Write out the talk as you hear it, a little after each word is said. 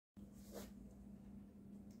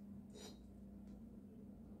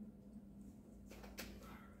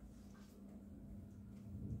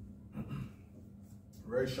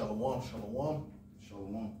Right, shalom, shalom,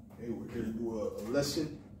 shalom. Okay, we're here to do a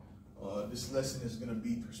lesson. This lesson is going to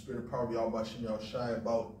be through spirit and power of YAHAWASHI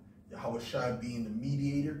about YAHAWASHI being the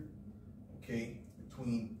mediator, okay,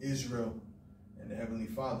 between Israel and the Heavenly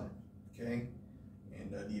Father, okay,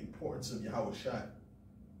 and the importance of YAHAWASHI.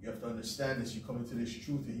 You have to understand this. You come into this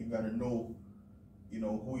truth and you got to know,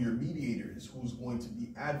 who your mediator is, who's going to be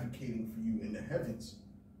advocating for you in the heavens,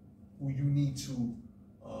 who you need to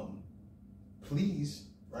please,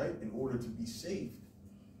 right, in order to be saved.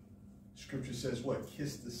 Scripture says what?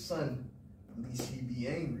 Kiss the Son, lest he be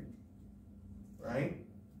angry. Right?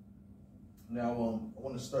 Now, I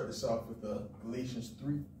want to start this off with Galatians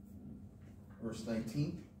 3, verse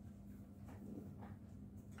 19.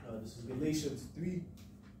 This is Galatians 3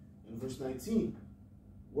 and verse 19.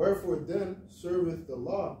 Wherefore then serveth the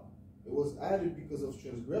law? It was added because of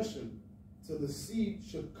transgression, till the seed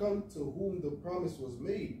should come to whom the promise was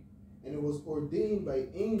made. And it was ordained by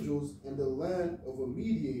angels in the land of a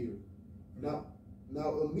mediator. Now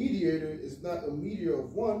a mediator is not a mediator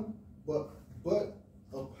of one, but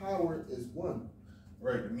a power is one.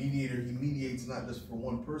 Right, the mediator, he mediates not just for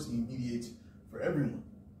one person, he mediates for everyone.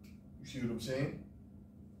 You see what I'm saying?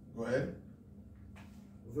 Go ahead.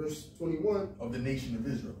 Verse 21. Of the nation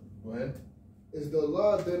of Israel. Go ahead. Is the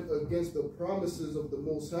law then against the promises of the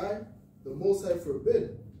Most High? The Most High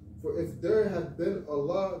forbid. For if there had been a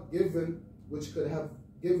law given which could have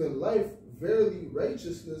given life, verily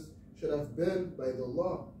righteousness should have been by the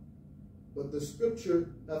law. But the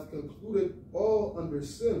scripture hath concluded all under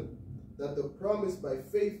sin, that the promise by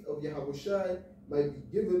faith of YAHAWASHI might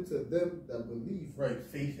be given to them that believe. Right,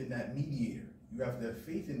 faith in that mediator. You have to have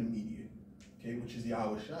faith in the mediator, okay, which is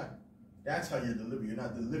YAHAWASHI. That's how you're delivered. You're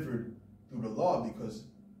not delivered through the law, because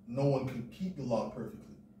no one can keep the law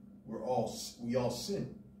perfectly. We all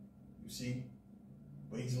sin. You see?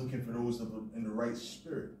 But he's looking for those in the right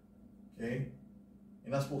spirit. Okay?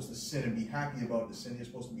 You're not supposed to sin and be happy about the sin. You're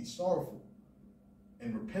supposed to be sorrowful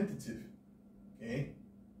and repentative. Okay?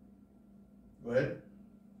 Go ahead.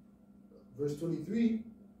 Verse 23.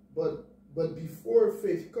 But before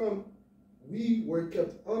faith come, we were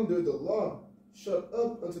kept under the law, shut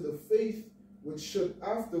up unto the faith which should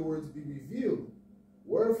afterwards be revealed.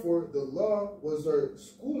 Wherefore the law was our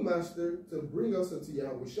schoolmaster to bring us unto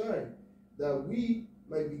YAHAWASHI, that we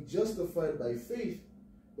might be justified by faith.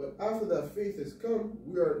 But after that faith is come,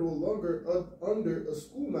 we are no longer under a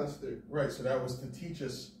schoolmaster. Right, so that was to teach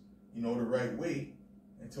us, the right way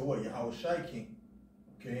until what? YAHAWASHI came.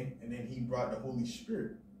 Okay? And then he brought the Holy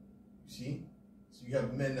Spirit. You see? So you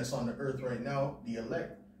have men that's on the earth right now, the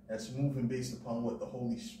elect, that's moving based upon what? The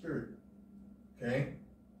Holy Spirit. Okay?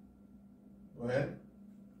 Go ahead.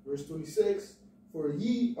 Verse 26, for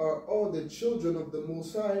ye are all the children of the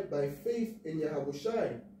Most High by faith in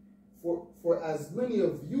YAHAWASHI. For as many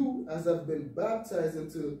of you as have been baptized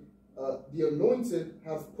into the anointed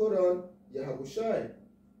have put on YAHAWASHI.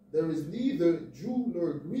 There is neither Jew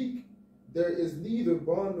nor Greek, there is neither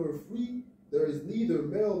bond nor free, there is neither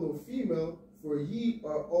male nor female, for ye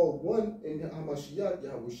are all one in Hamashiach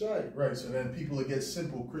YAHAWASHI. Right, so then people will get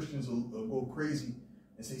simple, Christians will go crazy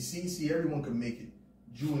and say, see, everyone can make it.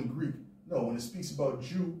 Jew and Greek. No, when it speaks about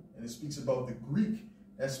Jew and it speaks about the Greek,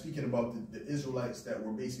 that's speaking about the Israelites that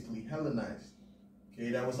were basically Hellenized. Okay,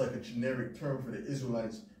 that was like a generic term for the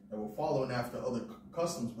Israelites that were following after other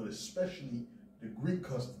customs, but especially the Greek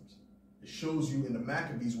customs. It shows you in the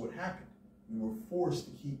Maccabees what happened. We were forced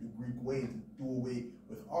to keep the Greek way and to do away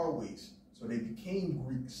with our ways. So they became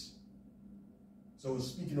Greeks. So it's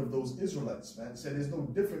speaking of those Israelites, man. It said there's no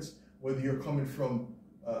difference whether you're coming from,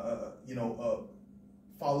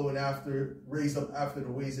 following after, raised up after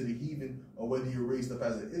the ways of the heathen, or whether you're raised up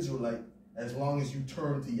as an Israelite, as long as you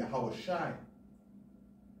turn to YAHAWASHI.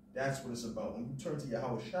 That's what it's about. When you turn to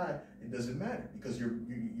YAHAWASHI, it doesn't matter, because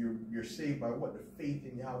you're saved by what? The faith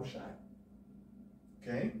in YAHAWASHI.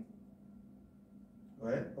 Okay? Go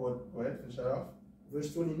ahead, finish that off.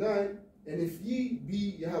 Verse 29, and if ye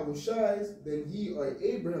be YAHAWASHI's, then ye are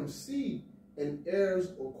Abraham's seed, and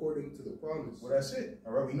heirs according to the promise. Well, that's it.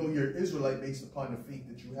 All right, we know you're Israelite based upon the faith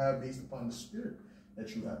that you have, based upon the spirit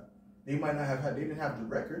that you have. They might not have had, they didn't have the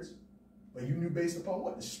records, but you knew based upon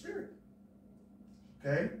what? The spirit.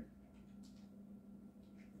 Okay?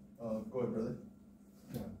 Go ahead, brother.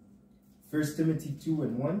 1 Timothy 2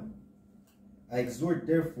 and 1. I exhort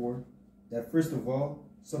therefore that first of all,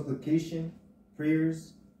 supplication,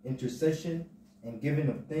 prayers, intercession, and giving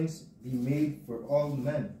of thanks be made for all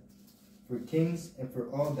men, for kings and for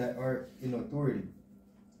all that are in authority,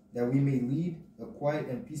 that we may lead a quiet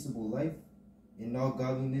and peaceable life in all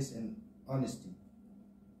godliness and honesty.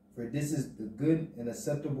 For this is the good and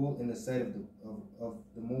acceptable in the sight of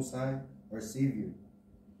the Most High, our Savior,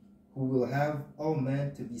 who will have all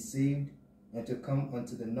men to be saved and to come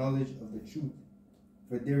unto the knowledge of the truth.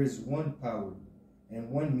 For there is one power and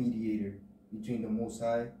one mediator between the Most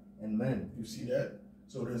High and men. You see that?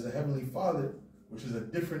 So there's a Heavenly Father, which is a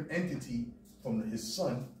different entity from his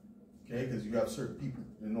Son, okay? Because you have certain people,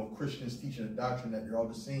 Christians teaching a doctrine that they're all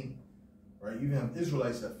the same, right? You have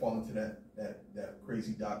Israelites that fall into that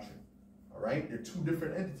crazy doctrine, all right? They're two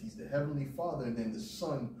different entities, the Heavenly Father and then the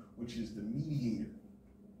Son, which is the mediator.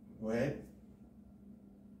 Go ahead.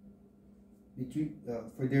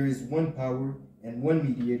 For there is one power and one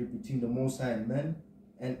mediator between the Most High and men,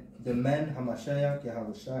 and the man Hamashiach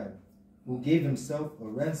YAHAWASHI, who gave himself a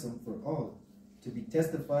ransom for all, to be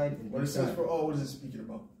testified in When it says for all, what is it speaking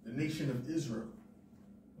about? The nation of Israel.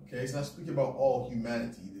 Okay, it's not speaking about all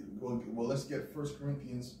humanity. Well, let's get 1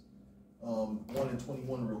 Corinthians 1 and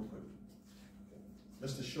 21 real quick.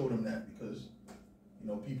 Just to show them that, because,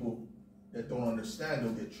 people that don't understand,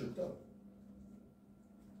 they'll get tripped up.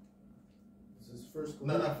 This is First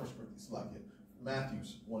No, not 1 Corinthians, like it.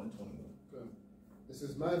 Matthews 1 and 21. Okay. This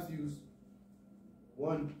is Matthews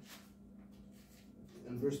 1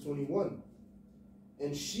 and verse 21.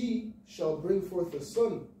 And she shall bring forth a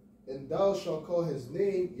son, and thou shalt call his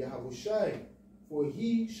name YAHAWASHI, for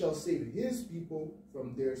he shall save his people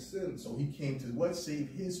from their sins. So he came to what? Save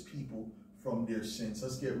his people from their sins.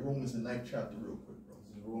 Let's get Romans the 9th chapter real quick, bro.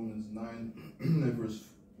 This is Romans 9 and verse 2.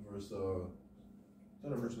 Verse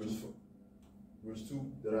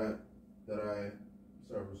 2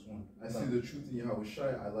 verse 1. I see the truth in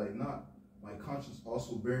YAHAWASHI, I lie not. My conscience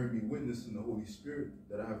also bearing me witness in the Holy Spirit,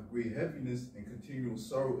 that I have great heaviness and continual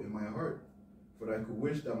sorrow in my heart. For I could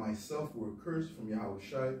wish that myself were cursed from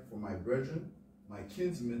YAHAWASHI for my brethren, my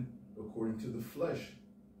kinsmen, according to the flesh,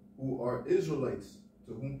 who are Israelites,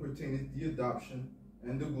 to whom pertaineth the adoption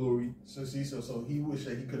and the glory. So he wished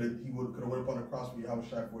that he could have went upon the cross with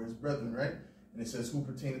YAHAWASHI for his brethren, right? And it says, who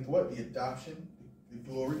pertaineth to what? The adoption, the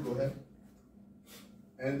glory. Go ahead.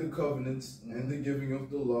 And the covenants, and the giving of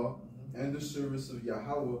the law, and the service of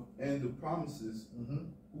Yahweh, and the promises,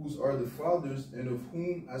 whose are the fathers, and of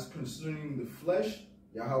whom, as concerning the flesh,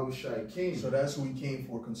 YAHAWASHI came. So that's who he came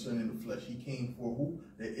for concerning the flesh. He came for who?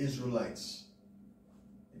 The Israelites.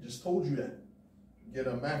 It just told you that. Get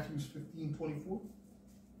Matthew 15:24.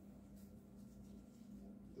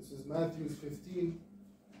 This is Matthew 15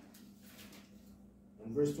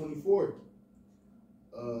 and verse 24.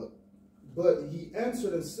 But he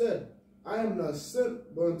answered and said, I am not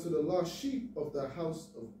sent but unto the lost sheep of the house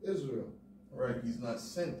of Israel. All right, he's not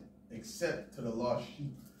sent except to the lost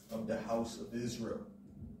sheep of the house of Israel.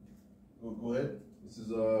 Go ahead. This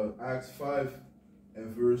is Acts 5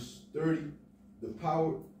 and verse 30. The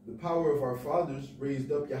power of our fathers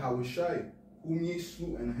raised up YAHAWASHI, whom ye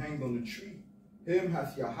slew and hanged on the tree. Him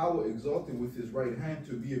hath Yahweh exalted with his right hand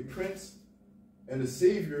to be a prince and a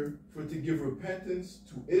savior, for to give repentance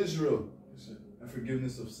to Israel and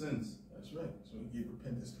forgiveness of sins. That's right. So he gave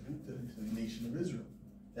repentance to the nation of Israel.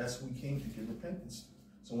 That's who he came to give repentance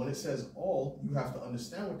to. So when it says all, you have to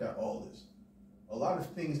understand what that all is. A lot of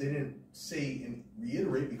things they didn't say and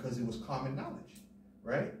reiterate because it was common knowledge,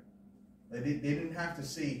 right? Like they didn't have to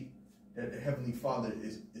say that the Heavenly Father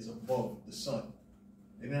is above the Son.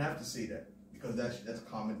 They didn't have to say that because that's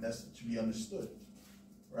common. That's to be understood,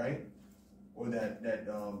 right? Or that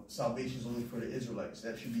salvation is only for the Israelites.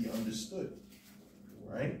 That should be understood,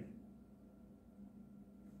 right?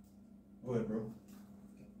 Go ahead, bro.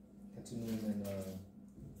 Continuing in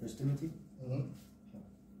 1 Timothy.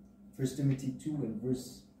 1 Timothy 2 and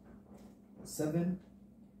verse 7.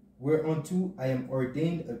 Whereunto I am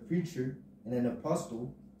ordained a preacher and an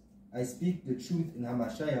apostle, I speak the truth in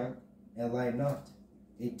Hamashiach and lie not,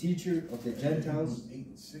 a teacher of the Gentiles 8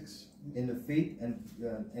 and 6. in the faith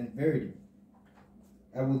and verity.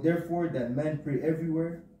 I will therefore that men pray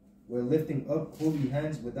everywhere, while lifting up holy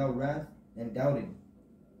hands without wrath and doubting.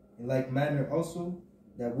 In like manner also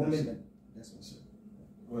that women. That's what I said.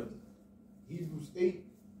 Go ahead. Hebrews 8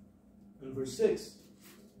 and verse 6.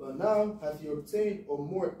 But now hath he obtained a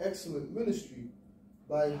more excellent ministry,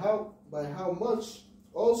 by how much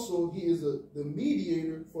also he is the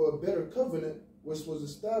mediator for a better covenant, which was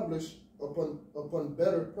established upon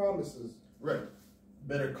better promises. Right.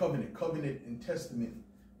 Better covenant. Covenant and testament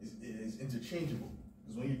is interchangeable.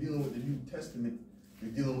 Because when you're dealing with the New Testament,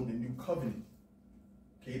 you're dealing with the new covenant.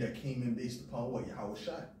 Okay, that came in based upon what?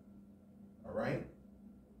 YAHAWASHI. All right?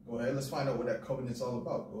 Go ahead. Let's find out what that covenant's all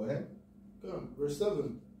about. Go ahead. Come, verse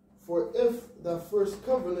 7. For if that first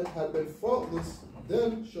covenant had been faultless,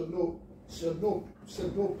 then shall should no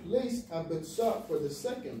place have been sought for the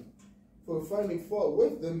second. For finding fault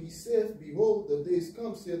with them, he saith, Behold, the days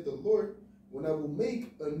come, saith the Lord, when I will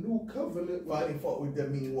make a new covenant. Finding fault with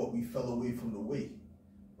them meaning what? We fell away from the way.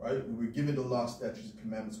 Right? We were given the law, statutes, and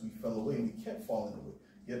commandments. We fell away and we kept falling away.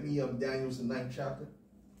 Get me Daniel's the 9th chapter.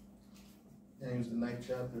 Daniel's the 9th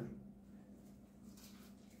chapter.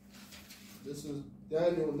 This is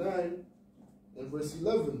Daniel 9 and verse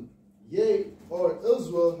 11. Yea, all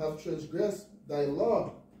Israel have transgressed thy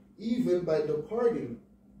law, even by departing,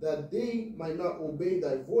 that they might not obey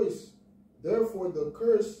thy voice. Therefore the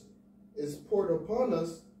curse is poured upon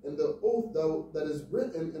us, and the oath that is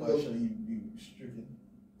written in Why shall you be stricken?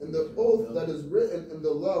 And the oath that is written in the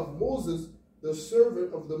law of Moses, the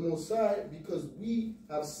servant of the Most High, because we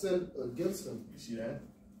have sinned against him. You see that?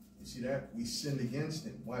 You see that? We sinned against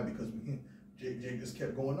him. Why? Because Jake just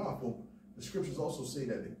kept going off. Well, the scriptures also say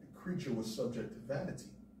that the creature was subject to vanity.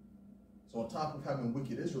 So on top of having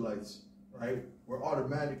wicked Israelites, right, we're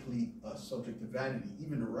automatically subject to vanity,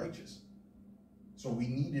 even the righteous. So we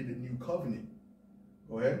needed a new covenant.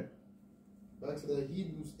 Go ahead. Back to the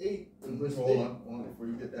Hebrews 8 and verse 8. Hold on, before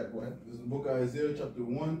you get that, go ahead. This is the book of Isaiah chapter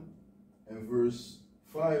 1 and verse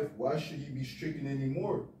 5. Why should he be stricken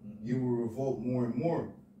anymore? He will revolt more and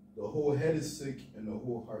more. The whole head is sick and the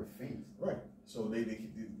whole heart faint. Right. So they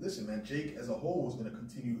listen, man, Jake as a whole was going to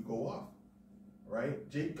continue to go off. Right?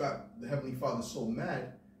 Jake got the Heavenly Father so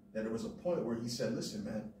mad that there was a point where he said, listen,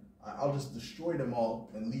 man, I'll just destroy them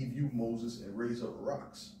all and leave you, Moses, and raise up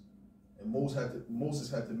rocks. And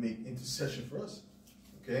Moses had to make intercession for us.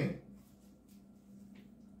 Okay?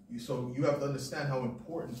 So you have to understand how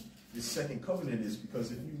important this second covenant is,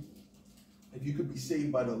 because if you could be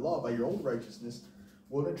saved by the law, by your own righteousness,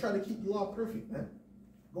 well, then try to keep the law perfect, man.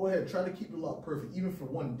 Go ahead, try to keep the law perfect, even for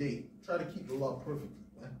one day. Try to keep the law perfectly,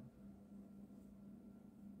 man.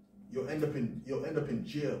 You'll end up in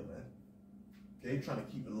jail, man. Okay, trying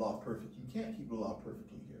to keep the law perfect. You can't keep the law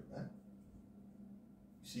perfectly here, man.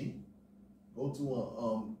 You see?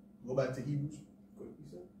 Go back to Hebrews.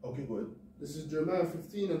 Okay, go ahead. This is Jeremiah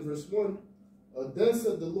 15 and verse 1. Then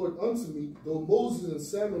said the Lord unto me, though Moses and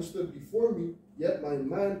Samuel stood before me, yet my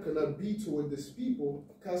mind could not be toward this people.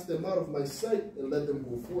 Cast them out of my sight and let them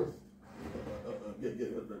go forth.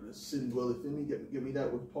 Sin dwelleth in me. Give me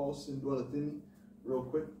that with Paul. Sin dwelleth in me, real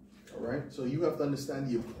quick. All right. So you have to understand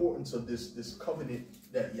the importance of this covenant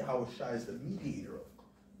that YAHAWASHI is the mediator of.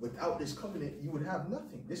 Without this covenant, you would have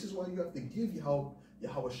nothing. This is why you have to give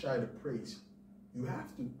YAHAWASHI the praise. You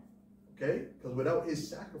have to. Okay? Because without his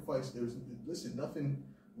sacrifice, nothing,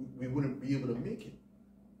 we wouldn't be able to make it.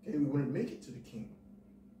 Okay? We wouldn't make it to the kingdom.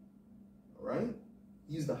 All right?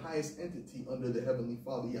 He's the highest entity under the Heavenly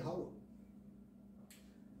Father, Yahweh.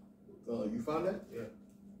 You found that? Yeah.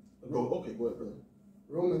 Okay, go ahead, brother.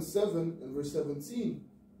 Romans 7 and verse 17.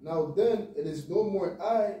 Now then, it is no more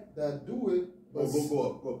I that do it, but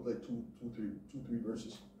go up like two, three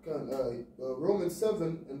verses. Romans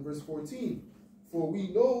 7 and verse 14. For we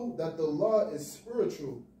know that the law is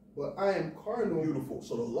spiritual, but I am carnal. Beautiful.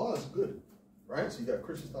 So the law is good, right? So you got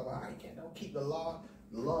Christians talking about, don't keep the law.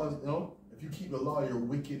 The law is, if you keep the law, you're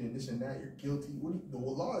wicked and this and that, you're guilty. The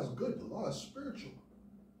law is good. The law is spiritual,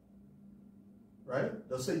 right?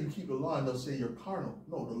 They'll say you keep the law and they'll say you're carnal.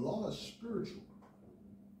 No, the law is spiritual.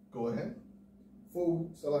 Go ahead.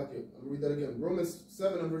 I'm going to read that again. Romans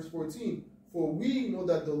 7 and verse 14. For we know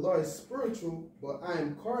that the law is spiritual, but I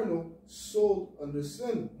am carnal, sold under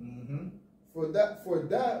sin. Mm-hmm. For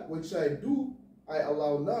that which I do, I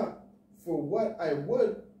allow not. For what I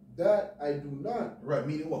would, that I do not. Right,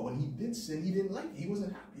 meaning what? When he did sin, he didn't like it. He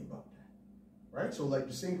wasn't happy about that. Right? So like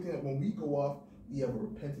the same thing, that when we go off, we have a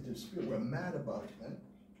repentative spirit. We're mad about it, man.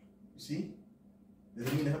 You see? Does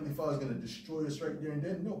it mean the Heavenly Father is going to destroy us right there and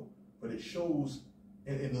then? No. But it shows,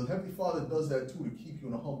 and the Heavenly Father does that too, to keep you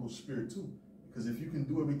in a humble spirit too. Because if you can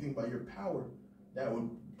do everything by your power, that would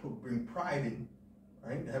bring pride in,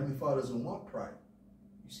 right? The Heavenly Father doesn't want pride.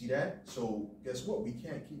 You see that? So guess what? We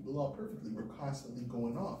can't keep the law perfectly. We're constantly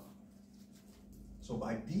going off. So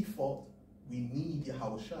by default, we need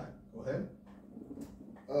YAHAWASHI. Go ahead.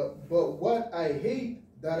 But what I hate,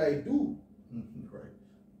 that I do.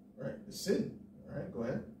 Right. The sin. All right, go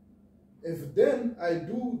ahead. If then I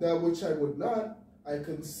do that which I would not, I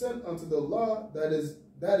consent unto the law that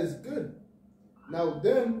is good. Now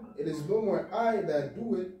then, it is no more I that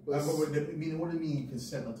do it, but what do you mean you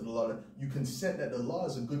consent unto the law? You consent that the law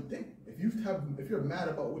is a good thing. If you're mad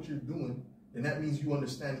about what you're doing, then that means you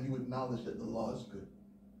understand and you acknowledge that the law is good,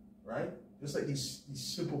 right? Just like these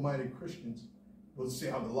simple-minded Christians will say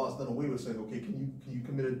how the law is done away with. Saying, okay, can you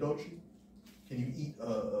commit adultery? Can you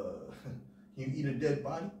eat a dead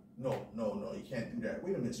body? No, you can't do that.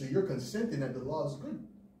 Wait a minute. So you're consenting that the law is good.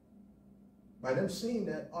 By them saying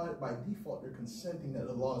that, by default, they're consenting that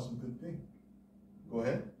the law is a good thing. Go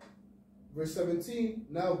ahead. Verse 17,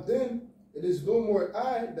 now then, it is no more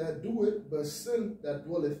I that do it, but sin that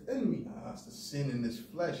dwelleth in me. It's the sin in this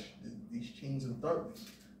flesh, these chains of darkness.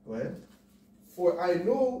 Go ahead. For I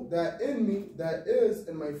know that in me, that is,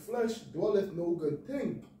 in my flesh, dwelleth no good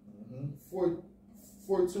thing. For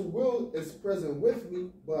to will is present with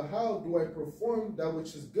me, but how do I perform that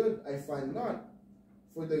which is good, I find not.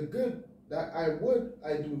 For the good that I would,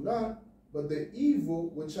 I do not, but the evil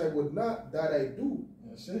which I would not, that I do.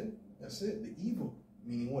 That's it. That's it. The evil,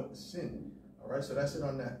 meaning what? The sin. All right, so that's it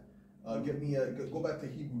on that. Go back to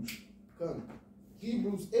Hebrews. Come.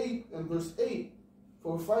 Hebrews 8 and verse 8.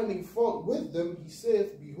 For finding fault with them, he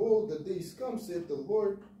saith, behold, the days come, saith the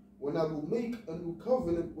Lord, when I will make a new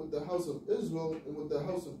covenant with the house of Israel and with the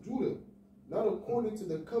house of Judah, not according to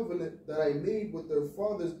the covenant that I made with their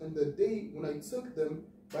fathers in the day when I took them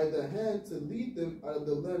by the hand to lead them out of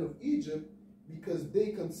the land of Egypt, because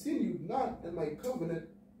they continued not in my covenant,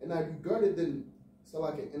 and I regarded them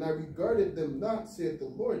not, saith the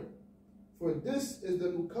Lord. For this is the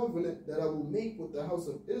new covenant that I will make with the house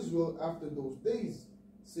of Israel after those days,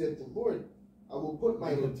 saith the Lord. I will put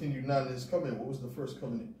my... Continue not in this covenant. What was the first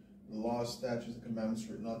covenant? The laws, statutes, and commandments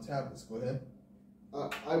written on tablets. Go ahead.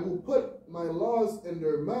 I will put my laws in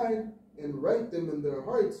their mind and write them in their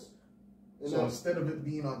hearts. So instead of it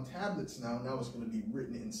being on tablets now it's going to be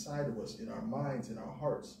written inside of us, in our minds, in our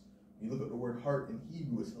hearts. When you look at the word heart in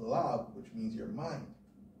Hebrew, it's lab, which means your mind.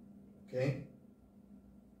 Okay?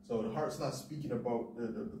 So the heart's not speaking about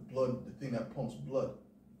the blood, the thing that pumps blood.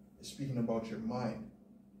 It's speaking about your mind.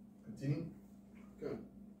 Continue. Okay.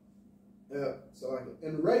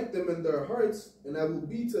 And write them in their hearts, and I will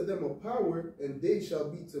be to them a power, and they shall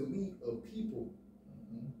be to me a people.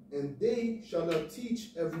 And they shall not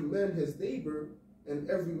teach every man his neighbor, and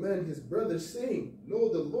every man his brother, saying, know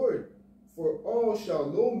the Lord, for all shall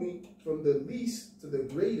know me, from the least to the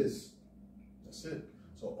greatest. That's it.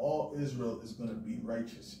 So all Israel is going to be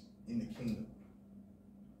righteous in the kingdom.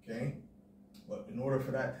 Okay? But in order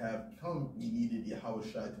for that to have come, we needed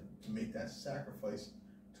YAHAWASHI to make that sacrifice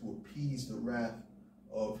to appease the wrath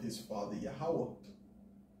of his father Yahweh.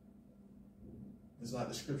 Does not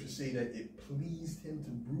the scripture say that it pleased him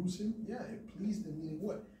to bruise him? Yeah, it pleased him, meaning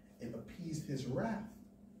what? It appeased his wrath.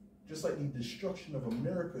 Just like the destruction of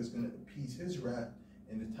America is going to appease his wrath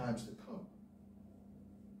in the times to come.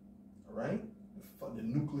 All right? The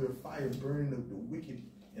nuclear fire burning of the wicked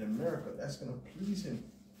in America, that's going to please him.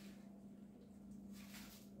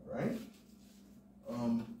 All right?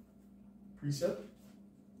 Precept?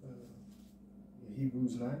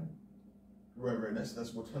 Hebrews 9. Right.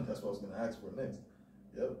 That's what I was going to ask for next.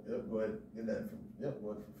 Yep. Go ahead. Get that. Go ahead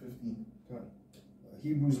for 15.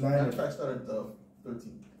 Hebrews 9. Matter of fact, start at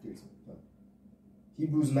 13.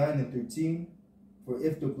 Hebrews 9 and 13. For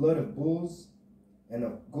if the blood of bulls and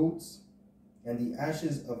of goats and the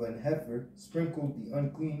ashes of an heifer sprinkling the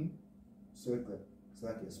unclean,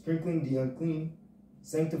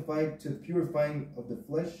 sanctified to the purifying of the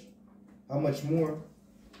flesh, how much more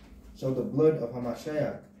shall the blood of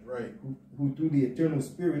Hamashiach, right, who through the eternal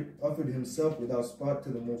Spirit offered himself without spot to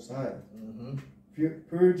the Most High,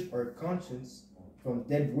 purge our conscience from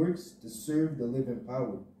dead works to serve the living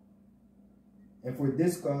power. And for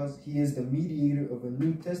this cause he is the mediator of a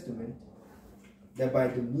new testament, that by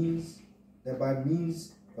means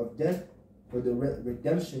of death, for the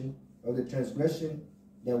redemption of the transgression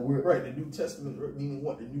that were... Right, the New Testament meaning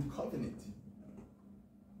what? The New Covenant.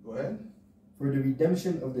 Go ahead. For the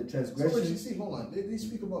redemption of the transgression... So what you see, hold on. They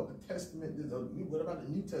speak about the Testament. What about the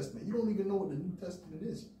New Testament? You don't even know what the New Testament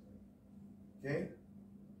is. Okay?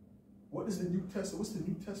 What is the New Testament? What's the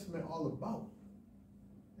New Testament all about?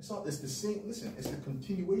 It's the same, listen, it's the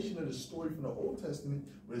continuation of the story from the Old Testament,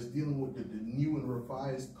 but it's dealing with the new and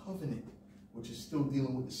revised covenant, which is still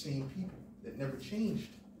dealing with the same people that never changed.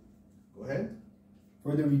 Go ahead.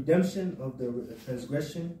 For the redemption of the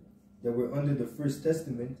transgression that were under the first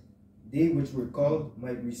testament, they which were called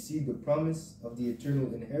might receive the promise of the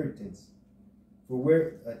eternal inheritance. For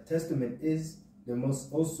where a testament is, there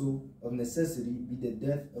must also of necessity be the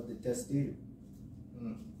death of the testator.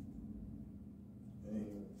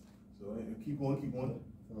 So keep on.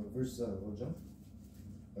 Verse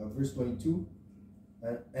 22.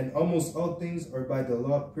 And almost all things are by the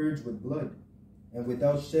law purged with blood, and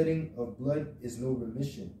without shedding of blood is no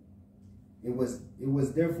remission. It was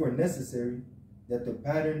therefore necessary that the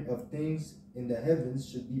pattern of things in the heavens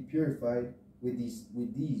should be purified with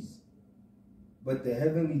these. But the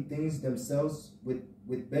heavenly things themselves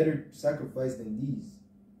with better sacrifice than these.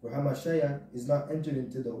 For Hamashiach is not entered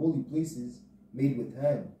into the holy places made with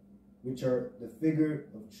hand, which are the figure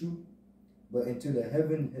of truth, but into the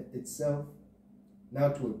heaven itself, now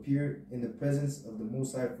to appear in the presence of the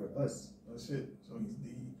Most High for us. That's it. So he's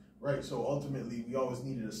the right. So ultimately, we always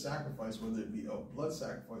needed a sacrifice, whether it be a blood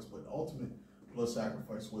sacrifice, but the ultimate blood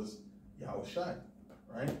sacrifice was YAHAWASHI,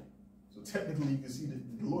 right? So technically, you can see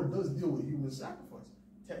that the Lord does deal with human sacrifice,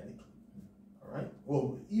 technically. All right.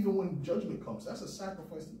 Well, even when judgment comes, that's a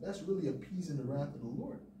sacrifice. That's really appeasing the wrath of the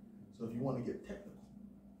Lord. So if you want to get technical,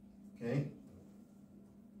 okay.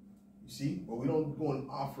 You see, but we don't go and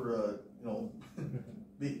offer a, you know,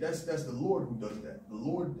 that's the Lord who does that. The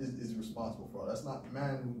Lord is responsible for all. That's not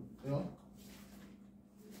man who, you know,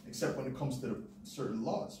 except when it comes to the certain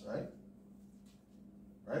laws, right?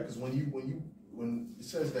 Right? Because when it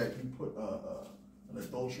says that you put an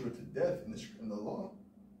adulterer to death in the law,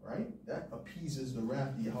 right? That appeases the wrath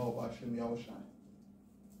of YAHAWASHI.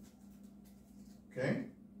 Okay?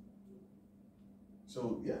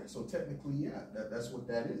 So yeah, so technically, yeah, that's what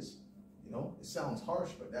that is. You know, it sounds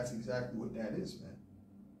harsh, but that's exactly what that is, man.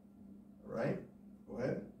 All right? Go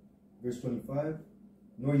ahead. Verse 25,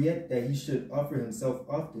 nor yet that he should offer himself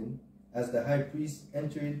often, as the high priest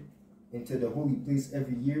entered into the holy place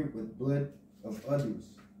every year with blood of others.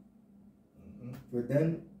 For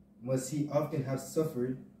then must he often have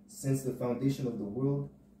suffered since the foundation of the world,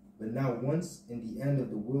 but now once in the end of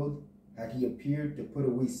the world had he appeared to put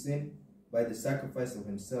away sin by the sacrifice of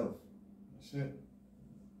himself. That's it.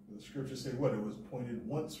 The scripture said what? It was appointed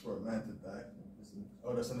once for a man to die.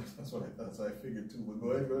 Oh, that's what I figured too. But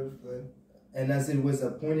go ahead. And as it was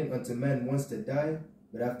appointed unto man once to die,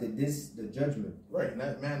 but after this the judgment. Right, and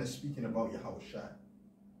that man is speaking about YAHAWASHI.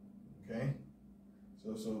 Okay?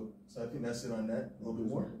 So I think that's it on that. A little bit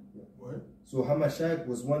more. Yeah. Go ahead. So Hamashiach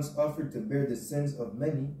was once offered to bear the sins of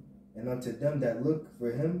many, and unto them that look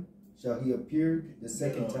for him shall he appear the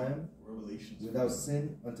second time without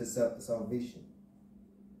sin unto salvation.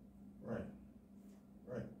 Right.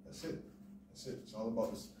 That's it. It's all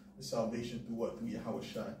about the salvation through what? Through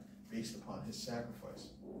YAHAWASHI, based upon his sacrifice.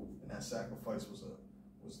 And that sacrifice was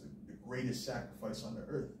the greatest sacrifice on the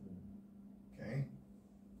earth. Okay?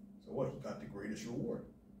 So what? He got the greatest reward.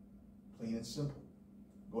 Plain and simple.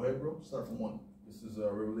 Go ahead, bro. Start from 1. This is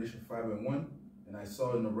Revelation 5:1. And I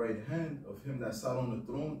saw in the right hand of him that sat on the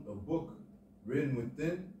throne a book written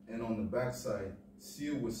within and on the backside,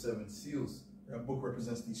 sealed with 7 seals. That book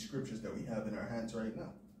represents these scriptures that we have in our hands right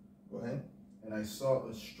now. Go ahead. And I saw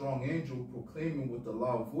a strong angel proclaiming with a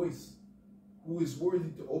loud voice, who is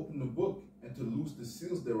worthy to open the book and to loose the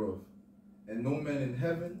seals thereof? And no man in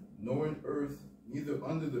heaven, nor in earth, neither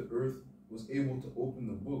under the earth, was able to open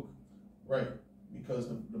the book. Right. Because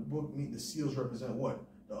the book, the seals represent what?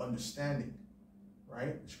 The understanding.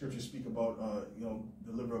 Right? The scriptures speak about,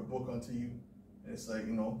 deliver a book unto you. And it's like,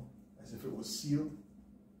 as if it was sealed.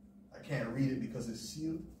 I can't read it because it's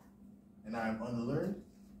sealed. And I am unlearned.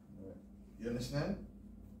 You understand?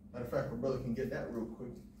 Matter of fact, my brother can get that real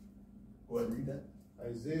quick. Go ahead and read that.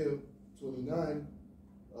 Isaiah 29,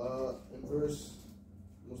 we'll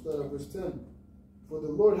start at verse 10. For the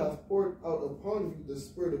Lord hath poured out upon you the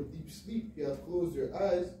spirit of deep sleep. He hath closed your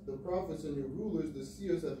eyes, the prophets and your rulers, the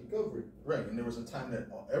seers hath he covered. Right, and there was a time that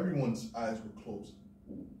everyone's eyes were closed.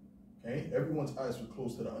 Okay? Everyone's eyes were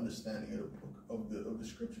closed to the understanding of the book of the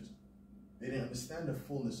scriptures. They didn't understand the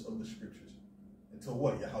fullness of the scriptures. Until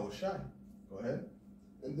what? YAHAWASHI. Go ahead.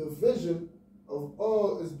 And the vision of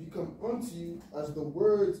all is become unto you as the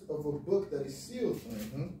words of a book that is sealed,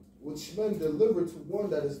 which men deliver to one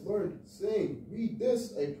that is learned, saying, read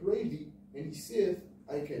this, I pray thee. And he saith,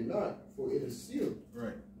 I cannot, for it is sealed.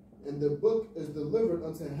 Right. And the book is delivered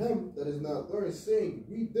unto him that is not learned, saying,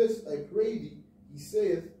 read this, I pray thee. He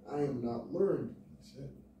saith, I am not learned.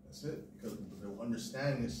 That's it. Because the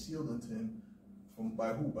understanding is sealed unto him by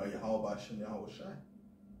who? By YAHAWASHI.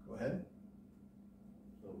 Go ahead.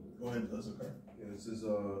 Go ahead, Zachar. Yeah,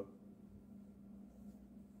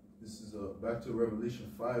 this is back to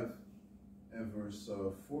Revelation 5 and verse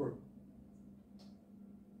 4.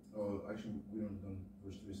 Actually, we don't done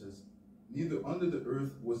verse 3. It says, neither under the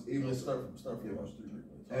earth was able to start from verse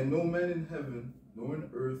 3. And no man in heaven, nor in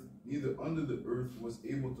earth, neither under the earth was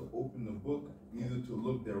able to open the book, neither to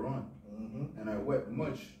look thereon. And I wept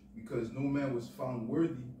much, because no man was found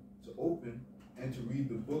worthy to open and to read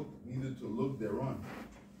the book, neither to look thereon.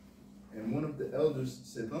 And one of the elders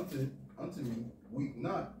said unto me, weep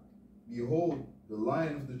not. Behold, the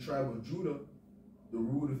Lion of the tribe of Judah, the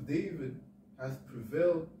root of David, hath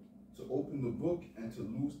prevailed to open the book and to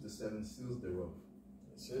loose the 7 seals thereof.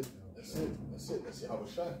 That's it. That's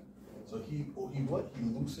YAHAWASHI. So he what? He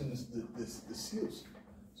loosened the seals.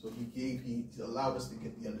 So he allowed us to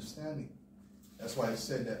get the understanding. That's why he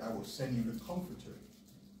said that I will send you the comforter.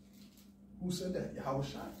 Who said that?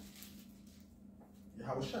 YAHAWASHI.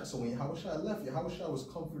 YAHAWASHI. So when YAHAWASHI left, YAHAWASHI was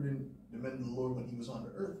comforting the men of the Lord when he was on the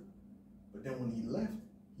earth. But then when he left,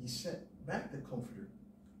 he sent back the comforter,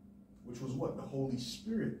 which was what? The Holy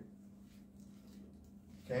Spirit.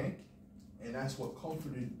 Okay? And that's what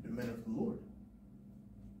comforted the men of the Lord.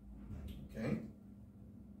 Okay?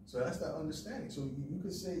 So that's that understanding. So you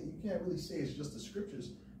could say, you can't really say it's just the scriptures,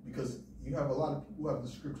 because you have a lot of people who have the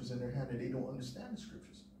scriptures in their hand and they don't understand the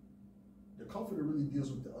scriptures. The comforter really deals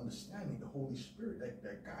with the understanding, the Holy Spirit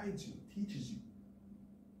that guides you, teaches you.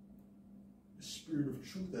 The spirit of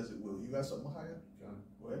truth, as it will. You got something higher? John.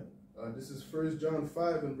 Go ahead. This is 1 John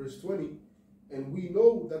 5 and verse 20. And we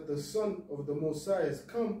know that the Son of the Most High has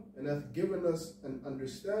come and hath given us an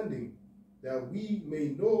understanding, that we may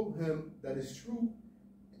know him that is true,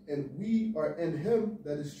 and we are in him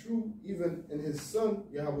that is true, even in his Son,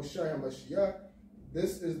 YAHAWASHI HaMashiach.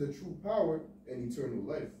 This is the true power and eternal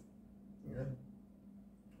life. Yeah.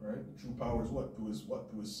 Right? The true power is what? Through his what?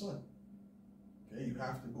 Through his Son. Okay, you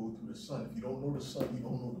have to go through the Son. If you don't know the Son, you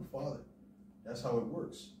don't know the Father. That's how it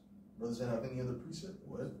works. Brothers, that have any other precept?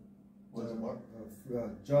 What?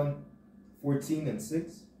 John 14 and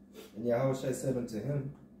 6. And Yahushua said unto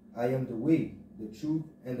him, I am the way, the truth,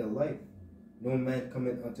 and the life. No man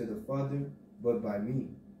cometh unto the Father but by me.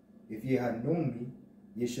 If ye had known me,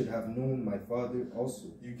 ye should have known my Father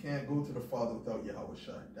also. You can't go to the Father without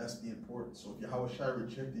Yahawashi. That's the importance. So if Yahawashi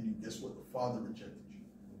rejected you, guess what? The Father rejected you.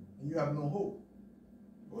 And you have no hope.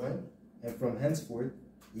 Go ahead. And from henceforth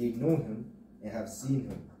ye know him and have seen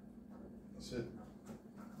him. That's it.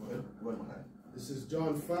 Go ahead. Go ahead, Mahai. This is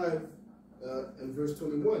John 5 and verse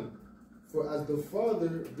 21. For as the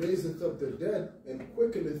Father raiseth up the dead and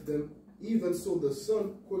quickeneth them, even so the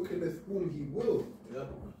Son quickeneth whom he will. Yep.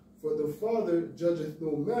 For the Father judgeth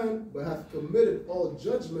no man, but hath committed all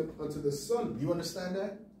judgment unto the Son. You understand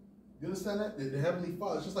that? You understand that? The Heavenly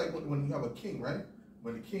Father, it's just like when you have a king, right?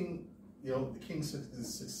 When the king, you know, the king's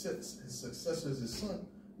his successor is his son.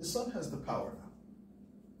 The son has the power now.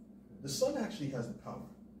 The son actually has the power,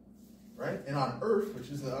 right? And on earth, which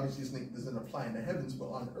is obviously doesn't apply in the heavens, but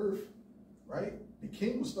on earth, right? The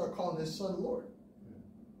king will start calling his son Lord.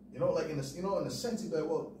 You know, like in a sense, he'll be like,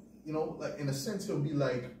 well, you know, like in a sense, he'll be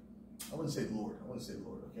like, I wouldn't say Lord. I wouldn't say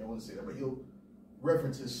Lord. Okay, I wouldn't say that, but he'll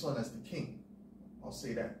reference his son as the king. I'll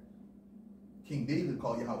say that. King David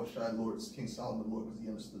called Yahawashi Lord, King Solomon Lord, because he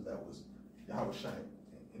understood that was Yahawashi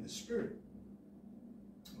in the spirit.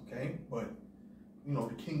 Okay, but you know,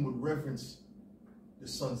 the king would reverence the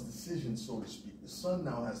son's decision, so to speak. The son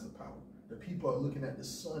now has the power. The people are looking at the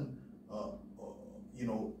son, you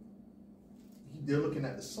know, they're looking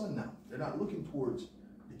at the son now. They're not looking towards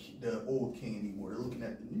the old king anymore. They're looking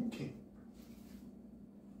at the new king.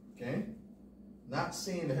 Okay? Not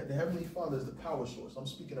saying that the Heavenly Father is the power source. I'm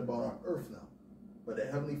speaking about on earth now. But the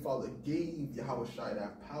Heavenly Father gave Yahawashi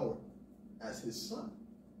that power as his son.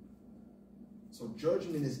 So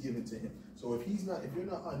judgment is given to him. So if you're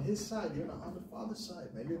not on his side, you're not on the Father's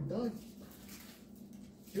side, man. You're done.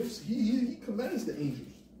 He commands the angels.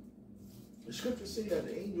 The scriptures say that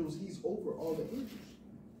the angels, he's over all the angels.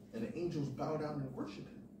 And the angels bow down and worship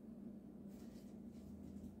him.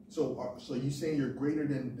 So you saying you're greater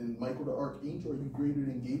than Michael the archangel? Are you greater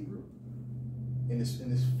than Gabriel? In this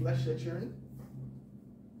flesh that you're in?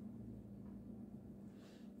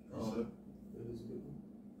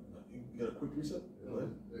 You got a quick reset? Go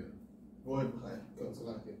ahead. Yeah. Go ahead.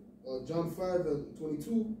 John 5 and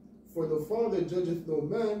 22. For the Father judgeth no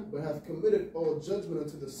man, but hath committed all judgment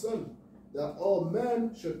unto the Son, that all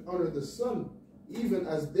men should honor the Son, even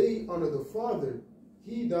as they honor the Father.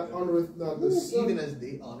 He that honoreth not the Son, even as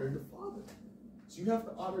they honor the Father. So you have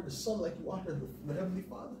to honor the Son like you honor the Heavenly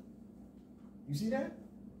Father. You see that?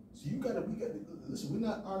 So we got listen, we're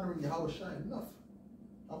not honoring Yahawashi enough.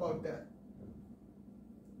 How about that?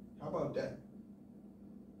 How about that?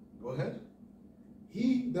 Go ahead.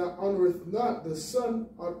 He that honoreth not the Son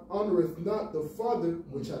honoreth not the Father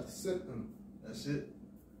which hath sent him. That's it.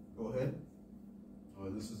 Go ahead.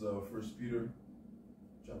 This is 1 Peter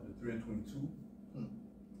chapter 3 and 22.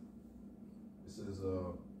 It says,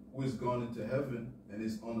 who is gone into heaven and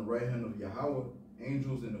is on the right hand of Yahweh,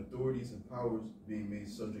 angels and authorities and powers being made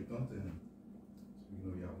subject unto him.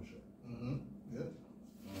 Speaking of Yahawashi. Yeah.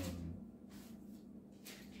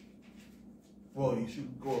 Well, you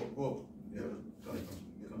should go up. Yeah.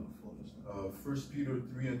 1 Peter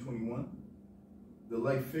 3 and 21. The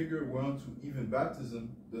like figure whereunto even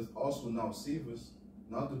baptism doth also now save us,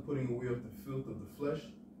 not the putting away of the filth of the flesh,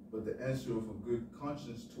 but the answer of a good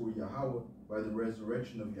conscience toward Yahweh by the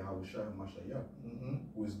resurrection of YAHAWASHI HaMashiach,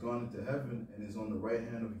 who is gone into heaven and is on the right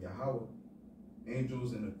hand of Yahweh,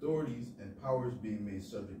 angels and authorities and powers being made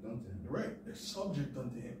subject unto him. Right, they're subject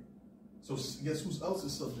unto him. So guess who else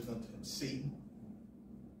is subject unto him? Satan.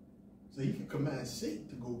 So he can command Satan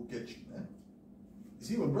to go get you, man. You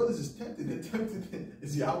see, when brothers is tempted, they're tempted.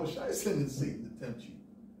 It's YAHAWASHI sending Satan to tempt you.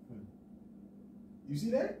 You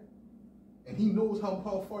see that? And he knows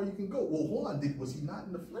how far you can go. Well, hold on, was he not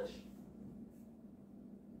in the flesh?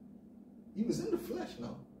 He was in the flesh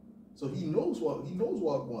now. So he knows what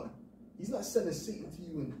going. He's not sending Satan to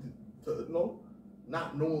you and to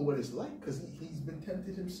not knowing what it's like, because he's been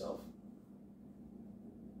tempted himself.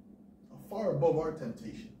 Far above our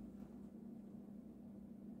temptation.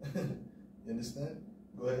 You understand?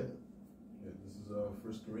 Go ahead. Yeah, this is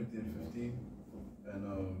 1 Corinthians 15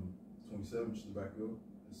 and 27, just to back up.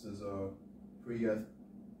 It says, for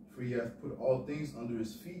he hath put all things under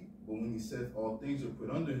his feet, but when he saith all things are put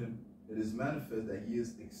under him, it is manifest that he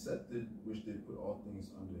is accepted, which did put all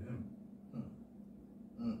things under him.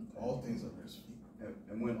 All things under his feet.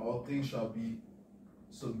 And when all things shall be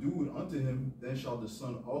subdued unto him, then shall the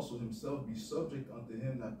Son also himself be subject unto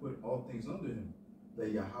him that put all things under him,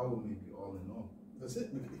 that Yahweh may be all in all. That's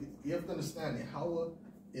it. You have to understand, Yahweh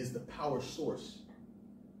is the power source.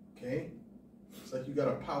 Okay? It's like you got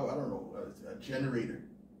a power, I don't know, a generator,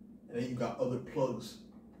 and then you got other plugs,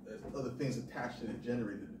 there's other things attached to the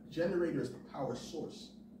generator. The generator is the power source.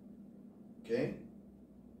 Okay?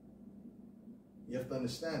 You have to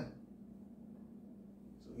understand.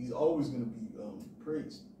 So he's always going to be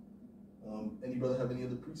praised. Any brother have any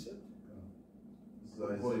other precept? This is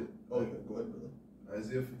Isaiah. Go ahead, brother.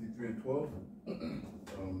 Isaiah 53 and 12.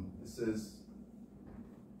 It says,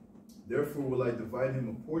 therefore will I divide him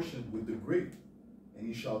a portion with the great, and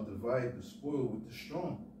he shall divide the spoil with the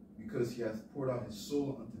strong, because he hath poured out his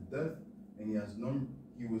soul unto death, and he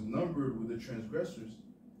was numbered with the transgressors,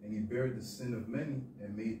 and he bare the sin of many,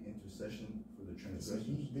 and made intercession for the transgressors.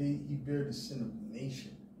 So he bare the sin of the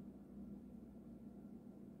nation.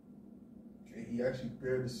 Okay, he actually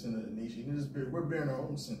bare the sin of the nation. He just we're bearing our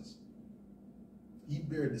own sins. He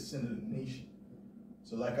bare the sin of the nation.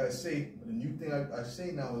 So like I say, the new thing I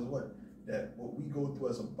say now is what? That what we go through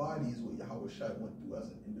as a body is what YAHAWASHI went through as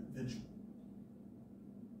an individual.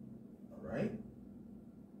 All right?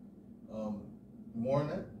 More on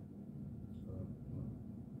that?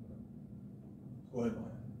 Go ahead,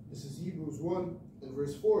 Brian. This is Hebrews 1 and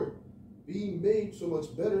verse 4. Being made so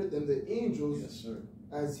much better than the angels, Yes, sir.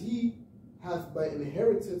 as he hath by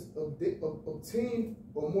inheritance obtained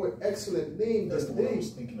a more excellent name That's the than one I they. was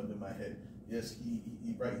thinking of in my head. Yes,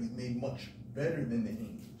 he's made much better than the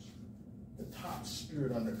angels. The top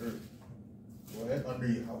spirit on the earth. Go ahead, under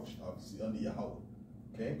Yahweh, obviously, under Yahweh.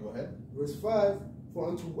 Okay, go ahead. Verse 5, for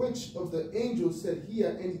unto which of the angels said he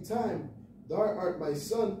at any time, thou art my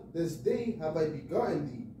son, this day have I begotten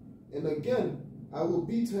thee. And again, I will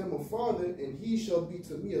be to him a father, and he shall be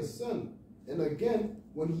to me a son. And again,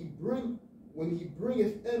 when he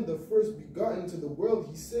bringeth in the first begotten to the world,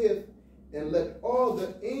 he saith, and let all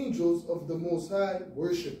the angels of the Most High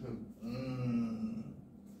worship him.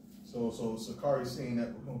 So Sakari is saying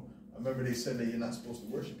that, I remember they said that you're not supposed to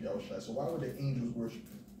worship YAHAWASHI. So why would the angels worship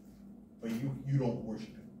him? But you don't worship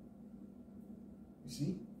him. You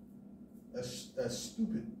see? That's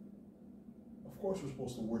stupid. Of course we're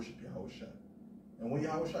supposed to worship YAHAWASHI. And when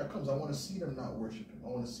YAHAWASHI comes, I want to see them not worship him. I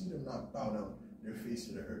want to see them not bow down their face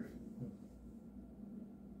to the earth.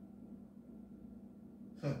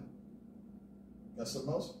 Got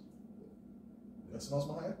something else? Got something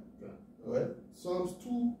else, Mahaya? Yeah. Go ahead. Psalms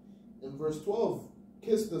 2 and verse 12.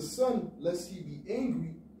 Kiss the Son, lest he be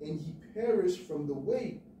angry, and he perish from the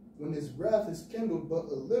way, when his wrath is kindled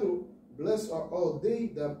but a little. Blessed are all they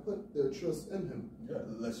that put their trust in him. Yeah,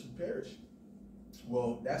 lest you perish.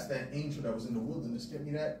 Well, that's that angel that was in the wilderness. Get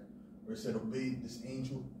me that? Where it said, obey this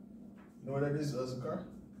angel. You know what that is, Zakar?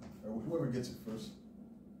 Or whoever gets it first.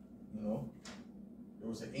 You know? There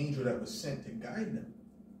was an angel that was sent to guide them.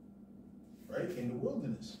 Right? In the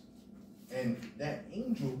wilderness. And that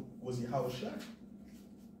angel was YAHAWASHI.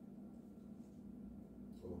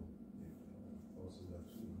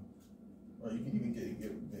 Or you can even get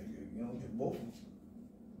both. You know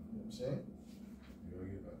what I'm saying?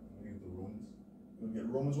 I get the Romans. You want to get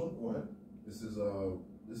Romans 1? Go ahead.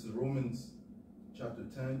 This is Romans chapter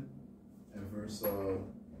 10 and verse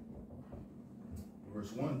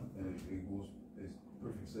 1, and it's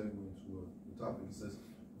perfect segue into the topic. It says,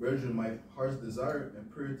 brethren, my heart's desire and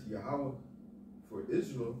prayer to Yahweh for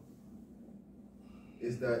Israel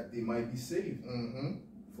is that they might be saved.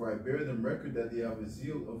 For I bear them record that they have a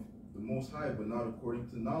zeal of the Most High, but not according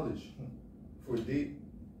to knowledge. For they,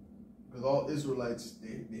 because all Israelites,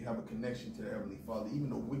 they have a connection to the Heavenly Father, even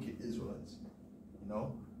the wicked Israelites. You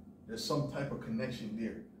know, there's some type of connection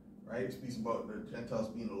there, right? It speaks about the Gentiles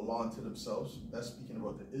being a law unto themselves. That's speaking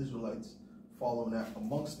about the Israelites following that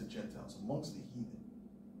amongst the Gentiles, amongst the heathen.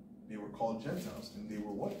 They were called Gentiles, and they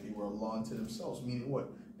were what? They were a law unto themselves, meaning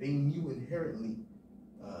what? They knew inherently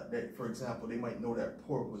that, for example, they might know that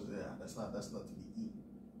pork was there. That's not to be eaten.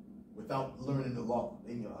 Without learning the law,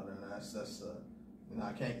 they know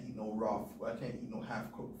I can't eat no raw food. I can't eat no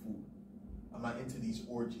half-cooked food. I'm not into these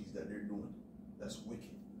orgies that they're doing. That's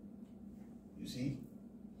wicked. You see?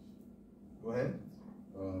 Go ahead.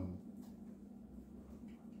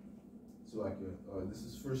 This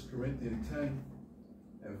is 1 Corinthians 10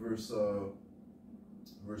 and verse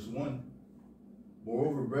 1.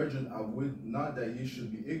 Moreover, brethren, I would not that ye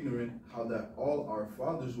should be ignorant how that all our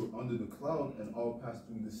fathers were under the cloud and all passed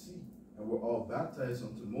through the sea, and were all baptized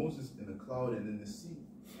unto Moses in the cloud and in the sea,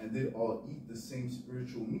 and did all eat the same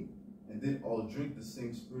spiritual meat, and did all drink the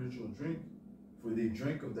same spiritual drink, for they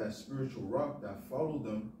drank of that spiritual rock that followed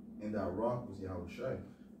them, and that rock was YAHAWASHI.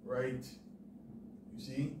 Right. You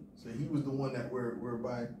see? So he was the one that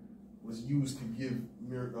whereby was used to give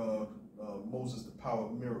Moses the power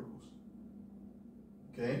of miracles.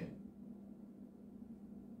 Okay?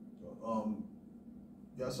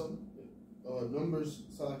 Got something? Numbers,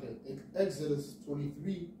 Exodus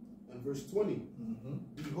 23 and verse 20. Mm-hmm.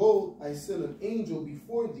 Behold, I send an angel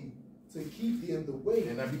before thee to keep thee in the way.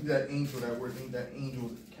 And I believe that angel, that word, that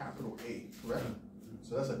angel is capital A, correct?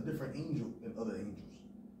 So that's a different angel than other angels.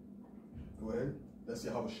 Go ahead. That's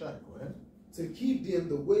YAHAWASHI. Go ahead. To keep thee in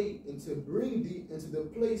the way and to bring thee into the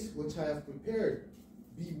place which I have prepared.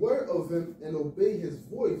 Beware of him and obey his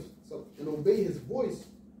voice.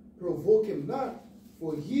 Provoke him not,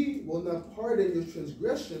 for he will not pardon your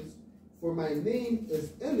transgressions, for my name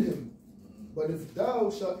is in him. But if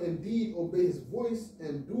thou shalt indeed obey his voice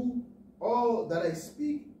and do all that I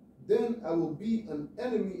speak, then I will be an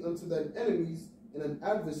enemy unto thine enemies and an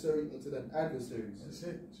adversary unto thine adversaries. That's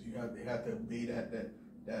it. So they had to obey that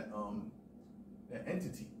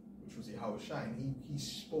entity, which was YAHAWASHI, and he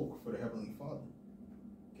spoke for the Heavenly Father.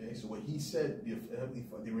 Okay, so what he said, the Heavenly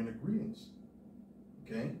Father, they were in agreement.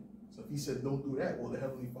 Okay, so if he said don't do that, well, the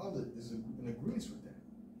Heavenly Father is in agreement with that.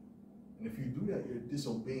 And if you do that, you're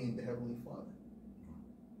disobeying the Heavenly Father.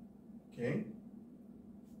 Okay,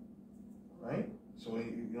 right? So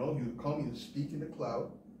he would come, he would speak in the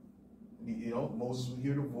cloud. And Moses would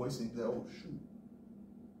hear the voice and he'd be like, oh shoot,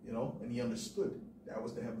 and he understood that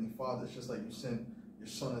was the Heavenly Father. It's just like you send your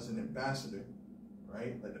son as an ambassador.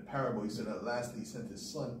 Right? Like the parable, he said that lastly he sent his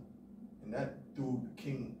son, and that dude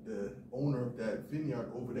became the owner of that vineyard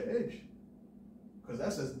over the edge. Because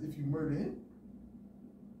that's as if you murder him.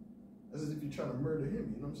 That's as if you're trying to murder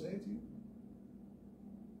him. You know what I'm saying to you?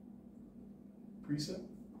 Precept?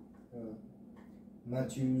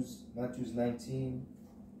 Matthews 19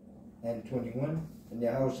 and 21. And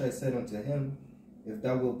YAHAWASHI said unto him, if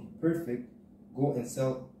thou wilt be perfect, go and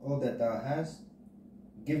sell all that thou hast,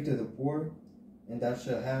 give to the poor, and thou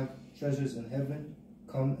shalt have treasures in heaven.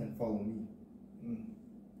 Come and follow me.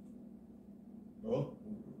 Well,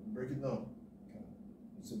 break it down. Okay.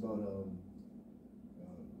 It's about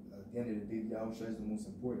at the end of the day, YAHAWASHI is the most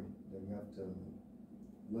important that you have to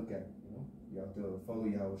look at. You have to follow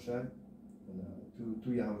YAHAWASHI, and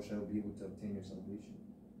through YAHAWASHI will be able to obtain your salvation.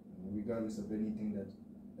 And regardless of anything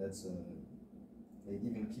that's like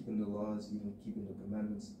even keeping the laws, even keeping the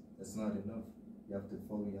commandments, that's not enough. You have to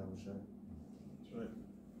follow YAHAWASHI. That's right.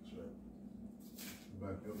 That's right.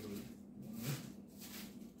 Back up.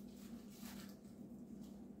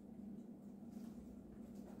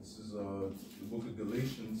 This is the book of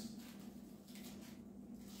Galatians.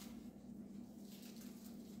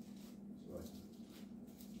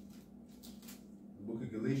 The book of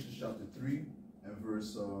Galatians, chapter 3, and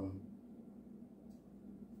verse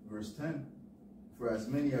 10. For as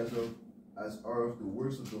many as are of the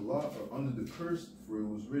works of the law are under the curse, for it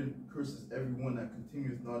was written, cursed is everyone that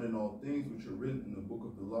continueth not in all things which are written in the book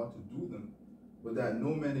of the law to do them. But that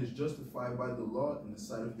no man is justified by the law in the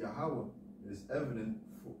sight of Yahweh, it is evident,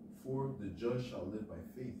 for the just shall live by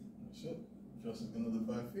faith. That's it. Just is going to live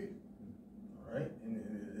by faith. All right, and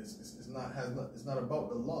it's not about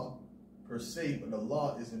the law per se, but the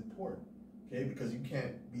law is important. Okay, because you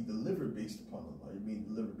can't be delivered based upon the law. You're being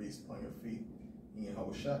delivered based upon your faith in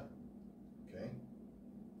YAHAWASHI. Okay.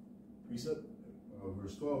 Precept.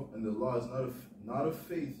 Verse 12. And the law is not of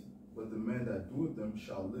faith, but the man that doeth them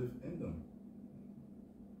shall live in them.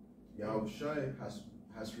 YAHAWASHI has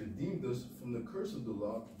has redeemed us from the curse of the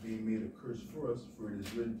law, being made a curse for us, for it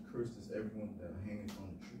is written, cursed is everyone that hangeth on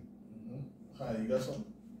the tree. Hi, you got something?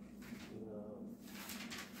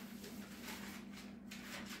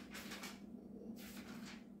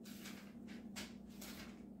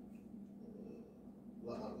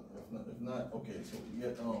 If not, okay, so we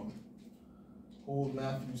get hold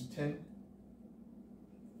Matthew 10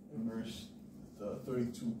 and verse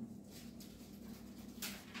 32.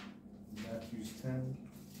 Matthew 10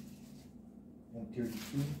 and 32,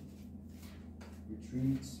 which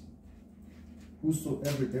reads,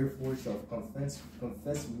 whosoever therefore shall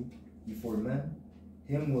confess me before men,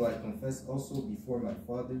 him will I confess also before my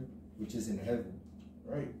Father which is in heaven.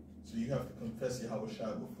 Right. So you have to confess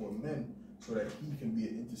YAHAWASHI before men so that he can be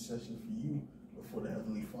an intercession for you before the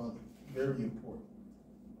Heavenly Father. Very important.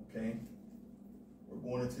 Okay? We're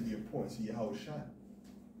going into the importance of YAHAWASHI.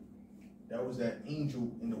 That was that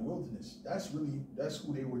angel in the wilderness. That's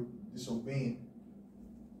who they were disobeying.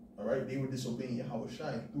 All right? They were disobeying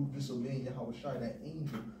YAHAWASHI. Through disobeying YAHAWASHI, that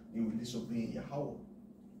angel, they were disobeying Yahweh.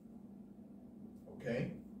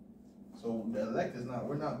 Okay? So the elect is not,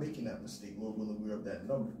 we're not making that mistake. Lord willing, we're of that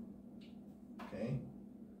number. Okay?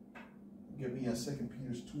 Get me on 2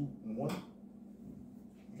 Peter 2 and 1.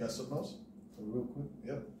 You got something else? So real quick.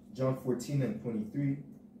 Yep. John 14 and 23.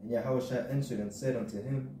 And Yahushua answered and said unto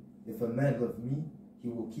him, if a man love me, he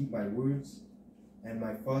will keep my words, and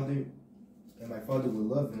my Father will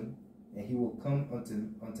love him, and he will come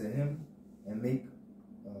unto him and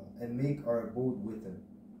make our abode with him.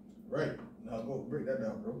 Right. Now go break that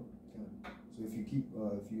down, bro. Okay. So if you keep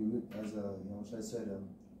as Yahushua said,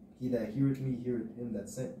 he that heareth me heareth him that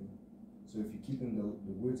sent me. So if you're keeping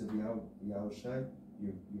the words of Yahushua,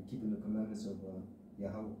 you're keeping the commandments of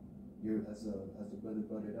Yahweh. You're as the brother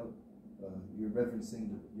brought it out. You're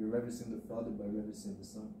reverencing the Father by reverencing the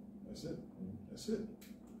Son. That's it. That's it.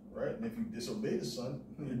 Right? And if you disobey the Son,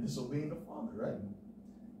 you're disobeying the Father, right?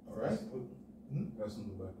 All right? Got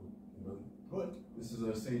something back up, brother. Go ahead. This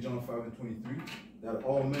is St. John 5 and 23. That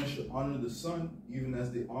all men should honor the Son, even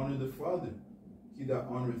as they honor the Father. He that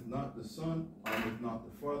honoreth not the Son, honoreth not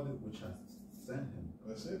the Father, which hath sent him.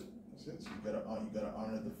 That's it. That's it. So you gotta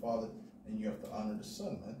honor the Father, and you have to honor the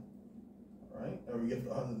Son, man. All right? Or you have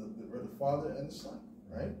to honor the Father and the Son,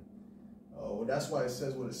 right? Well, that's why it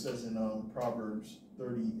says what it says in Proverbs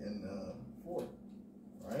 30 and 4.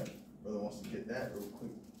 Right? Brother wants to get that real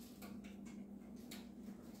quick.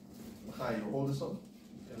 Hi, you holding something?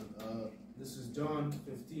 This is John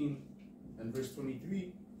 15 and verse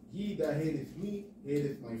 23. He that hateth me,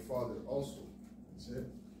 hateth my Father also. That's it.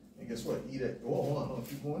 And guess what? He that, hold on,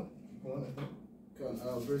 keep going.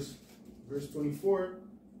 Verse 24.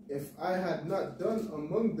 If I had not done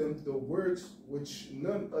among them the works which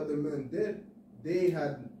none other man did, they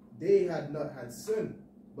had not had sin.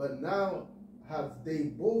 But now have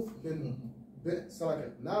they both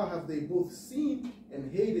now have they both seen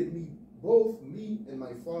and hated me, both me and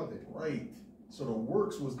my Father. Right. So the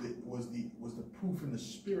works was the proof in the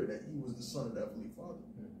spirit that he was the Son of the Heavenly Father.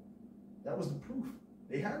 That was the proof.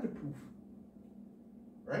 They had the proof.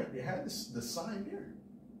 Right? They had the sign there.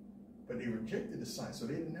 But they rejected the sign, so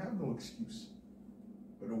they didn't have no excuse.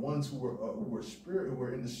 But the ones who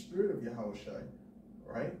were in the spirit of YAHAWASHI,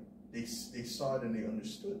 right? They saw it and they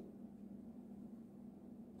understood.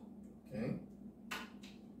 Okay.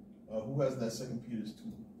 Who has that 2 Peter 2?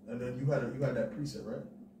 And then you had that precept, right?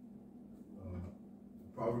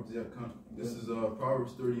 Proverbs, this is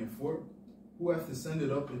Proverbs 30 and 4. Who hath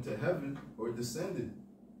ascended up into heaven, or descended?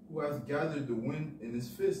 Who hath gathered the wind in his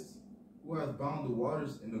fists? Who hath bound the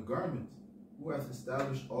waters in a garment? Who hath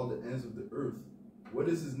established all the ends of the earth? What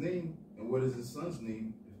is his name, and what is his son's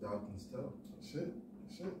name, if thou canst tell? That's it.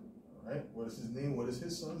 That's it. All right. What is his name? What is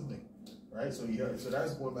his son's name? Right. So so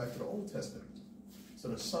that's going back to the Old Testament. So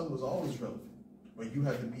the Son was always relevant, but you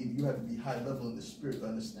had to be high level in the spirit to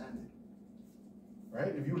understand it.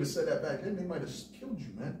 Right. If you would have said that back then, they might have killed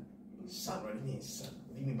you, man. Son, what do you mean, son?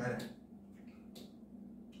 What do you mean by that?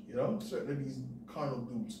 You know, certain of these carnal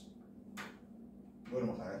dudes. What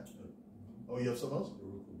am I? Oh, you have something else?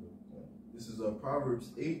 This is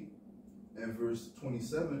Proverbs 8 and verse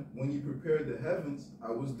 27. When you prepared the heavens,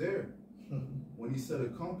 I was there. When you set a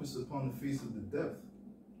compass upon the face of the depth.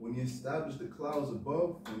 When you established the clouds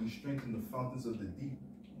above. When you strengthened the fountains of the deep.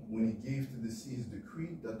 When he gave to the sea his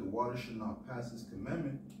decree that the water should not pass his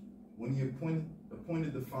commandment. When he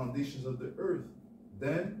appointed the foundations of the earth.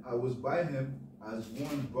 Then I was by him as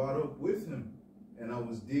one brought up with him. And I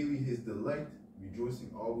was daily his delight,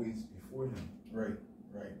 rejoicing always before him. Right,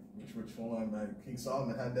 right. Which one, man? King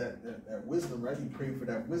Solomon had that wisdom, right? He prayed for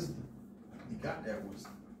that wisdom. He got that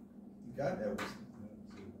wisdom. He got that wisdom.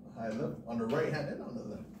 high level. On the right hand and on the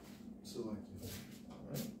left. So like,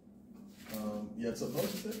 All right. You had something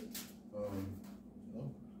else to say? No?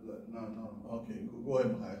 No. Okay, go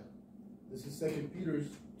ahead, Mahai. This is 2 Peter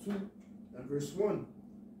 2 and verse 1.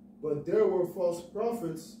 But there were false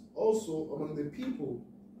prophets also among the people,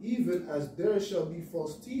 even as there shall be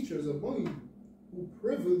false teachers among you, who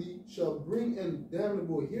privily shall bring in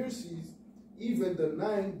damnable heresies, even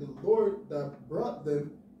denying the Lord that brought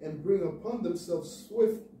them, and bring upon themselves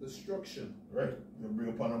swift destruction. Right. You're going to bring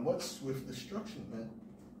upon them what? Swift destruction, man.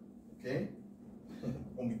 Okay?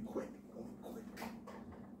 Gonna be quick.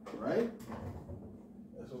 Right?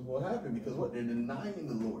 That's what's going to happen, because what? They're denying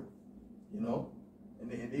the Lord, you know? And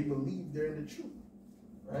they believe they're in the truth.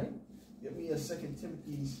 Right? Give me a 2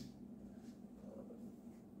 Timothy's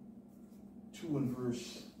 2 and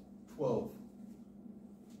verse 12.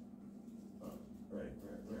 Right.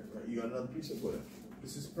 You got another precept? Go ahead.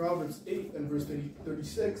 This is Proverbs 8 and verse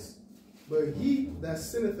 36. But he that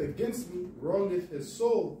sinneth against me wrongeth his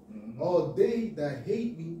soul. All they that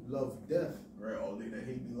hate me love death. Right, all they that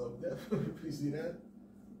hate me love death. You see that?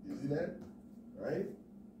 You see that? Right?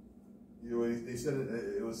 You know, they said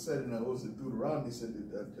it was said in Deuteronomy, they said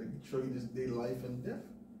that I can show you this day life and death.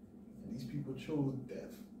 And these people chose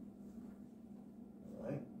death. All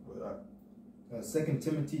right? But 2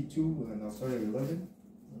 Timothy 2, and I'll start at 11.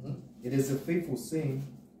 It is a faithful saying,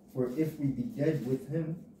 for if we be dead with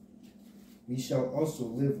him, we shall also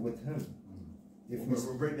live with him. If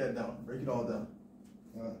we'll break that down. Break it all down.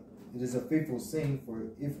 It is a faithful saying,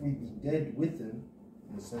 for if we be dead with him,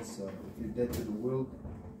 in the sense if you're dead to the world,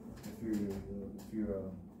 if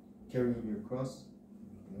you're carrying your cross,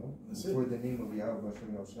 you know, for the name of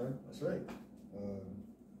YAHAWASHI. That's right.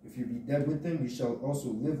 If you be dead with him, you shall also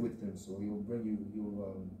live with him. So he'll bring you. He'll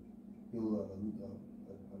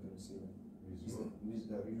how can I say that? He'll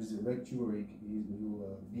resurrect you, or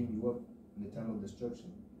he'll beam you up in the time of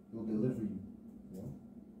destruction. He'll deliver you. You know?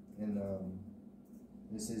 And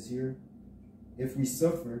it says here, if we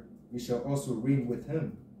suffer, we shall also reign with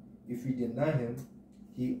him. If we deny him,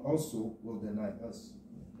 he also will deny us.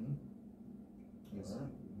 Yes.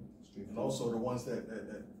 Right. And also the ones that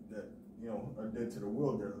you know are dead to the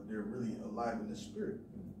world, they're really alive in the spirit.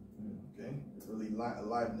 Okay, they're really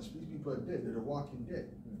alive in the spirit. These people are dead. They're the walking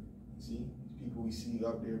dead. See, these people we see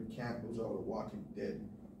up there in camp, those are the walking dead.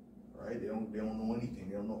 Right? They don't know anything.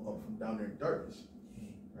 They don't know up from down there in darkness.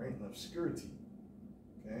 Right? In obscurity.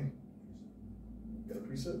 Okay. Got a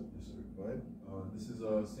precept? Yes, sir. Go ahead. This is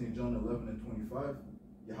St. John 11 and 25.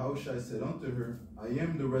 YAHAWASHI said unto her, I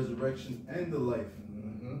am the resurrection and the life.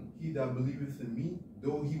 He that believeth in me,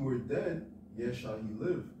 though he were dead, yet shall he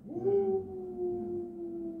live.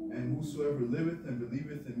 And whosoever liveth and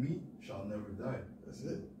believeth in me shall never die. That's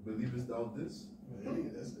it. Believest thou this? Hey,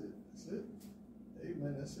 that's it. That's it. Hey,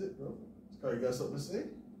 man, that's it, bro. Scar, you got something to say?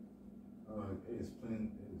 It's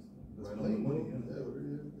plain. It's right plain, on the money. That's what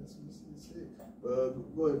it say. Go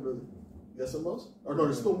ahead, brother. You got something else? Or no,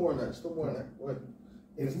 there's still more on that. Still more on that. Go ahead.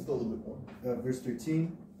 It's still a little bit more. Verse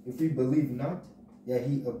 13. If we believe not, yet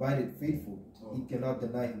he abideth faithful. He cannot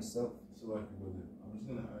deny himself. So like, brother, I'm just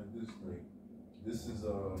gonna add this. Like, this is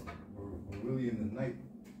we're really in the night.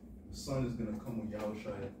 The sun is gonna come when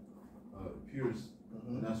YAHAWASHI appears,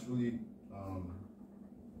 and that's really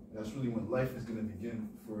when life is gonna begin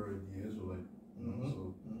for the Israelite.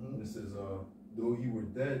 So this is though he were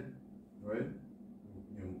dead, right?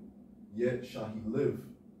 You know, yet shall he live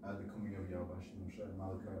at the coming of YAHAWASHI.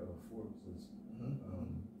 Malachi 4 says,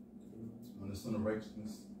 when the Son of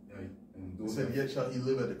Righteousness, and those it said, yet shall he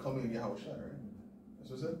live at the coming of YAHAWASHI, right?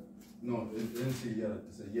 That's what it said? No, it didn't say yet.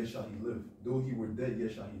 It said, yet shall he live. Though he were dead,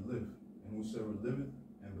 yet shall he live. And whosoever liveth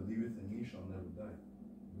and believeth in me shall never die.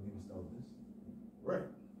 Believest thou this? Right.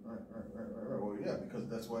 Well, yeah, because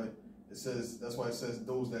that's why it says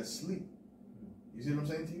those that sleep. You see what I'm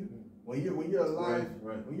saying to you? When you're alive,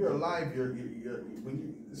 right. When you're alive,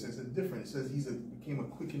 it says it's different. It says became a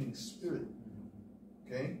quickening spirit.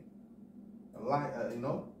 Okay, alive. You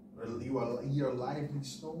know, you are lively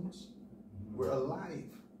stones. We're alive.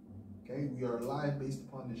 Okay, we are alive based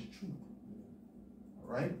upon this truth. All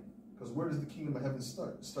right, because where does the kingdom of heaven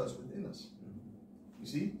start? It starts within us. You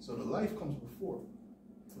see, so the life comes before.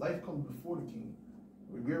 Life comes before the kingdom.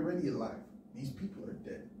 We're already alive. These people are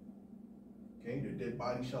dead. Okay, their dead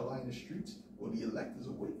bodies shall lie in the streets. Well, the elect is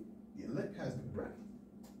awake. The elect has the breath.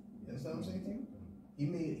 You understand what I'm saying to you?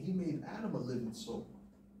 He made Adam a living soul.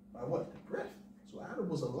 By what? The breath. So Adam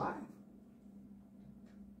was alive.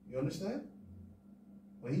 You understand?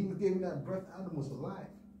 When he was giving that breath, Adam was alive.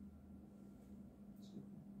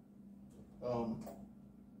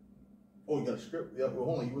 Oh, you got a script? Yeah, well,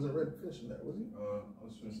 hold on. You wasn't ready to finish that, was he? I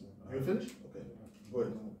was finishing. You were finished? Okay. Go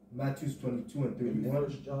ahead. Matthew 22 and Maybe 31.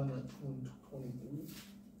 1 John 23.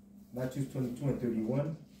 Matthew 22 and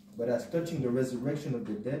 31. But as touching the resurrection of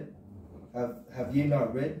the dead, have ye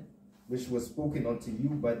not read, which was spoken unto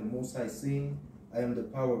you by the Most High, saying, I am the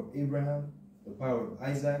power of Abraham, the power of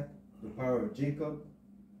Isaac, the power of Jacob.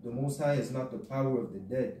 The Most High is not the power of the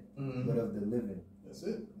dead, but of the living. That's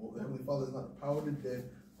it. Well, the Heavenly Father is not the power of the dead,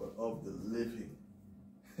 but of the living.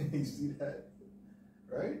 You see that?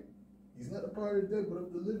 Right? He's not the power of the dead, but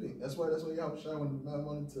of the living. That's why YAHAWASHI, when the man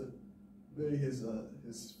wanted to bury his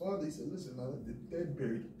father, he said, listen, man, let the dead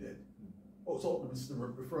bury the dead. Oh, so it's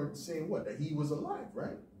referring to saying what? That he was alive,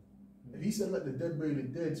 right? If he said let the dead bury the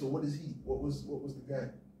dead, so what is he? What was the guy,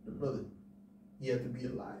 the brother? He had to be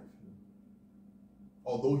alive.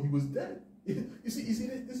 Although he was dead. You see,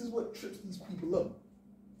 this is what trips these people up.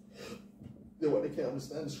 They can't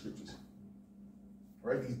understand the scriptures.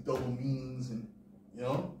 Right? These double meanings and, you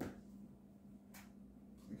know?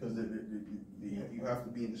 Because you have to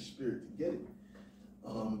be in the spirit to get it.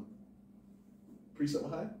 Precept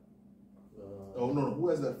high? Oh, no. Who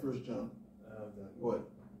has that 1 John? What?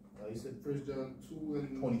 You said 1 John 2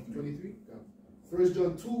 and 23. 1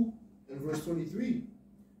 John 2 and verse 23.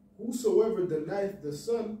 Whosoever denieth the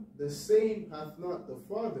Son, the same hath not the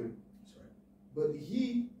Father. That's right. But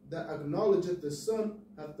he that acknowledgeth the Son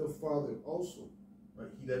hath the Father also.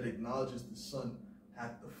 Right. He that acknowledges the Son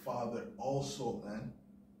hath the Father also, man.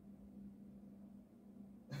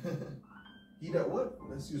 He that what?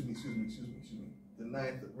 Excuse me.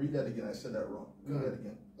 Denieth. Read that again. I said that wrong. Read that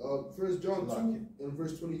again. 1 John 2 and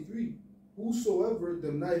verse 23. Whosoever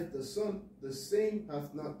denieth the Son, the same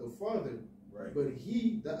hath not the Father. Right. But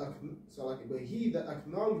he that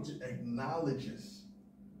acknowledges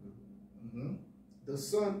the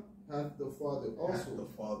Son hath the Father also. Hath the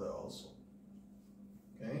Father also.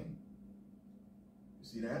 Okay. You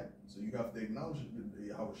see that? So you have to acknowledge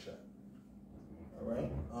the YAHAWASHI. All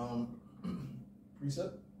right.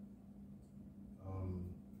 Precept.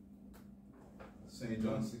 St.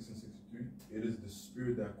 John 6 and 63. It is the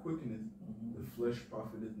spirit that quickeneth, the flesh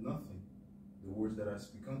profiteth nothing. The words that I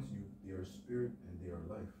speak unto you, they are spirit and they are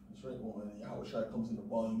life. That's right. Well, and YAHAWASHI comes in the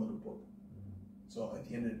volume of the book. So at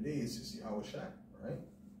the end of the day, it's just YAHAWASHI, right?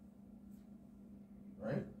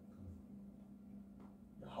 Right?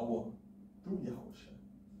 Yahweh through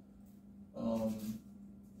YAHAWASHI.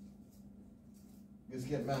 Let's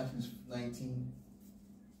get Matthew 19,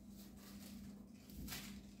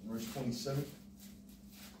 verse 27,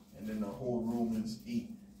 and then the whole Romans 8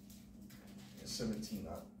 and 17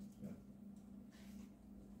 out.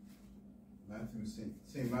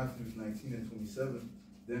 St. Matthew 19 and 27.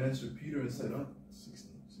 Then answered Peter and said unto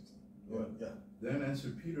 16. Yeah. Then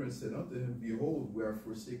answered Peter and said unto him, Behold, we are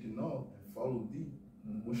forsaken all and follow thee.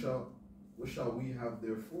 What shall we have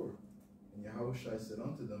therefore? And YAHAWASHI said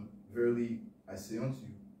unto them, Verily I say unto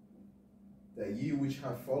you, that ye which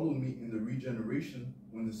have followed me in the regeneration,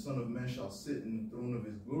 when the Son of Man shall sit in the throne of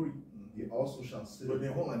his glory, ye also shall sit. But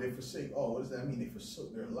then hold on, they forsake. Oh, what does that mean? They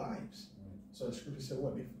forsook their lives. So the scripture said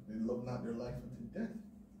what? They love not their life unto death.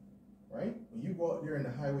 Right? When you go out there in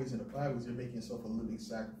the highways and the byways, you're making yourself a living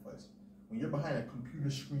sacrifice. When you're behind a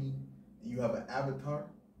computer screen and you have an avatar,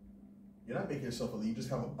 you're not making yourself a living. You just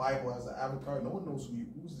have a Bible as an avatar. No one knows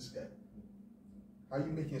who's this guy. How are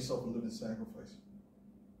you making yourself a living sacrifice?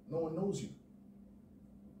 No one knows you.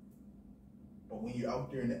 But when you're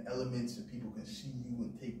out there in the elements and people can see you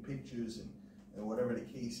and take pictures and whatever the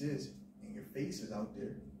case is, and your face is out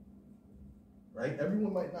there, right?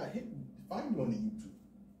 Everyone might not find you on the YouTube.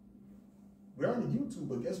 We're on the YouTube,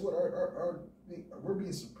 but guess what? We're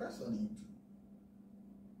being suppressed on the YouTube.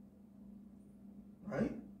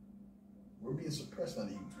 Right? We're being suppressed on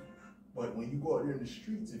the YouTube. But when you go out there in the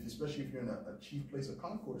streets, especially if you're in a chief place of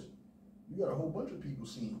concourse, you got a whole bunch of people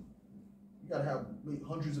seeing you. You got to have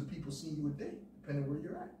hundreds of people seeing you a day, depending where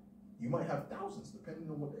you're at. You might have thousands, depending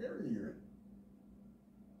on what area you're in.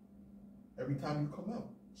 Every time you come out.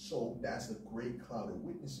 So that's a great cloud of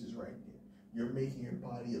witnesses right there. You're making your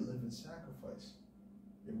body a living sacrifice.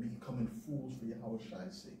 You're becoming fools for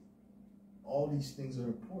YAHAWASHI's sake. All these things are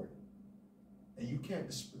important. And you can't,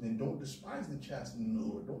 then don't despise the chastening of the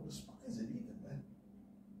Lord. Don't despise it either, man.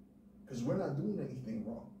 Because we're not doing anything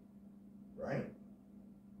wrong. Right?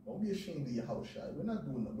 Don't be ashamed of YAHAWASHI. We're not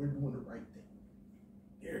doing that. We're doing the right thing.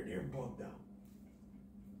 They're bugged out.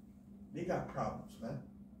 They got problems, man.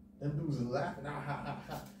 Them dudes are laughing, ha ha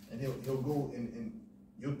ha, and he'll go and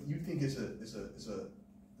you think it's a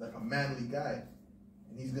like a manly guy,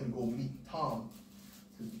 and he's gonna go meet Tom,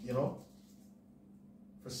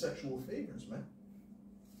 for sexual favors, man.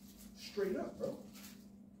 Straight up, bro.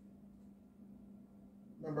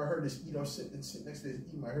 Remember, I heard this Edom sitting next to this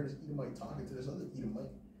Edom. I heard this Edomite talking to this other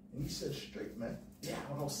Edomite, and he said straight, man. Yeah,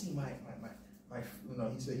 when I see my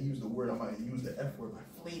he said he used the word, I might use the F word, my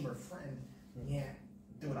flamer friend. Yeah,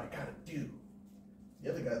 do what I gotta do.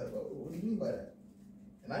 The other guy's like, well, what do you mean by that?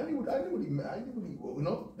 And I knew what he meant. Well, you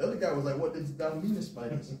know, the other guy was like, what does thou meanest by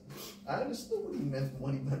this? I understood what he meant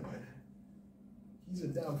by that. He's a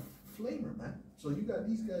damn flamer, man. So you got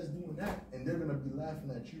these guys doing that, and they're gonna be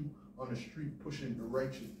laughing at you on the street, pushing the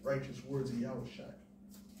righteous words of YAHAWASHI.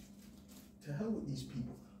 To hell with these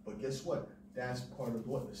people. But guess what? That's part of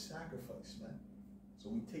what? The sacrifice, man. So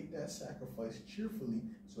we take that sacrifice cheerfully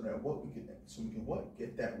so that what we can what?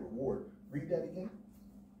 Get that reward. Read that again.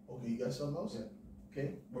 Okay, you got something else? Yeah.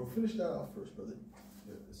 Okay, well, finish that off first, brother.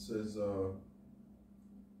 Yeah, it says,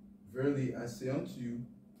 verily I say unto you,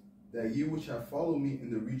 that ye which have followed me in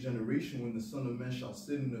the regeneration, when the Son of Man shall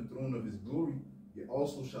sit in the throne of his glory, ye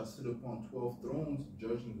also shall sit upon 12 thrones,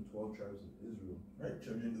 judging the 12 tribes of Israel. Right,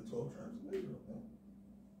 judging the 12 tribes of Israel. Man.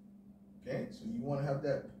 Okay, so you want to have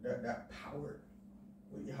that power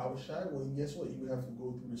with YAHAWASHI? Well, guess what? You have to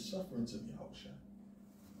go through the sufferings of YAHAWASHI.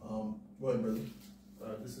 Go ahead, brother.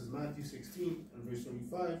 This is Matthew 16 and verse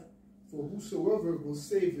 25. For whosoever will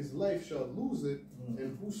save his life shall lose it,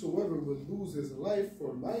 and whosoever will lose his life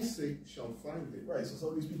for my sake shall find it. Right, so some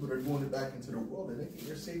of these people, they're going back into the world and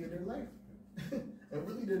they're saving their life. And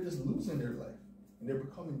really they're just losing their life. And they're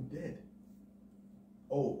becoming dead.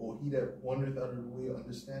 Oh, he that wandereth out of the way of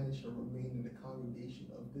understanding shall remain in the congregation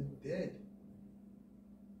of the dead.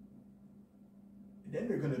 And then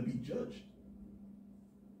they're going to be judged.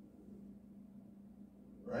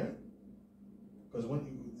 Right? Because when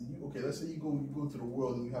you, okay, let's say you go to the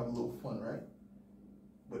world and you have a little fun, right?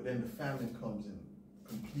 But then the famine comes in,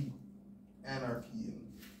 complete anarchy, and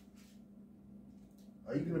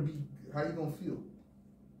how are you gonna feel?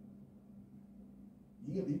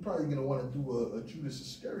 You're probably gonna want to do a Judas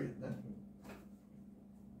Iscariot, man.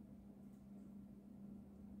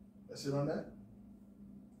 That's it on that?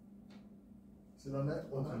 Sit on that?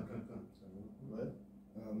 One time. Go ahead.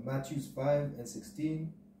 Matthew 5 and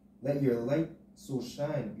 16. Let your light so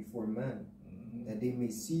shine before men, that they may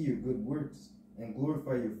see your good works and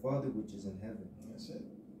glorify your Father which is in heaven. That's it.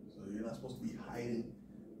 So you're not supposed to be hiding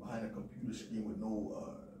behind a computer screen with no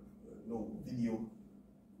video,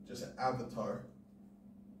 just an avatar.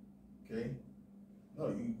 Okay? No,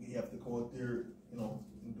 you have to go out there,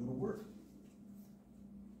 and do the work.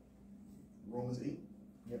 Romans 8.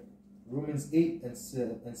 Yep. Romans 8 and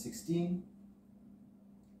 16.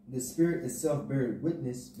 The Spirit itself beareth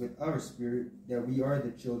witness with our spirit that we are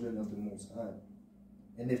the children of the Most High.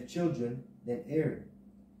 And if children, then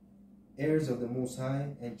heirs of the Most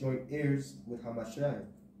High, and joint heirs with Hamashai.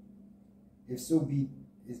 If so be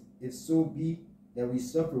that we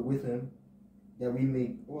suffer with him, that we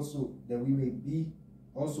may be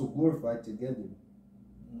also glorified together.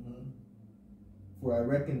 For I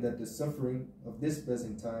reckon that the suffering of this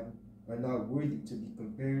present time are not worthy to be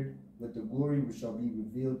compared with the glory which shall be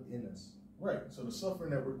revealed in us. Right. So the suffering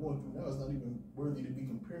that we're going through now is not even worthy to be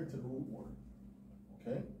compared to the reward.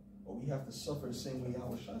 Okay? But we have to suffer the same way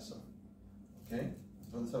YAHAWASHI suffered. Okay?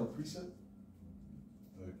 Brothers have a precept?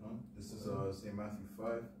 This is St. Matthew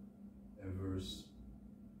 5 and verse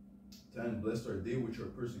 10. Blessed are they which are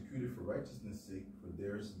persecuted for righteousness' sake, for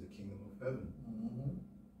theirs is the kingdom of heaven.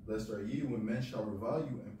 Blessed are ye when men shall revile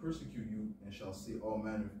you and persecute you, and shall say all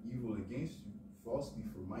manner of evil against you falsely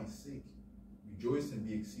for my sake. Rejoice and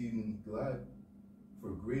be exceedingly glad, for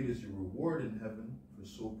great is your reward in heaven, for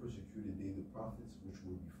so persecuted they the prophets which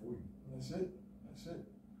were before you. That's it. That's it.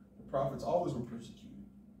 The prophets always were persecuted.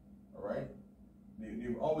 All right?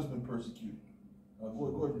 They've always been persecuted.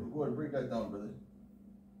 Go ahead, break that down, brother.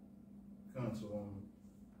 So,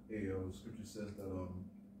 scripture says that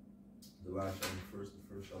the last shall be first,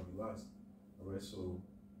 the first shall be last. All right, so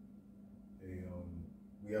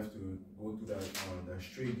we have to go through that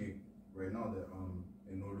straight gate right now, that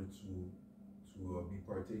in order to be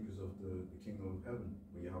partakers of the kingdom of heaven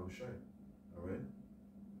with YAHAWASHI. All right,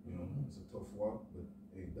 it's a tough walk, but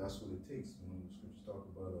hey, that's what it takes. The scriptures talk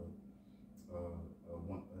about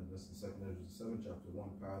that's the second Ezra, the 7th chapter.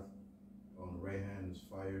 One path on the right hand is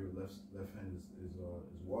fire, left hand is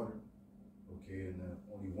water. Okay, and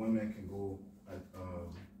only one man can go at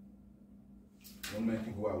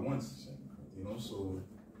once.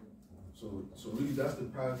 So really that's the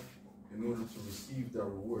path in order to receive that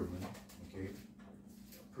reward, man. Okay,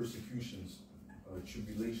 persecutions,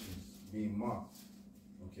 tribulations, being mocked.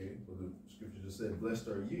 Okay, but the scripture just said, "Blessed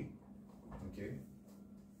are ye." Okay,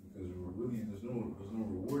 because really there's no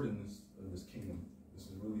reward in this kingdom. This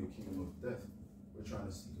is really a kingdom of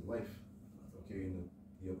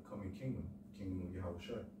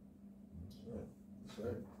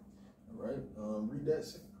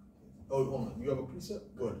Oh, hold on. You have a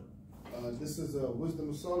precept? Go ahead. This is Wisdom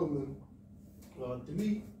of Solomon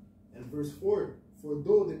 3 and verse 4. For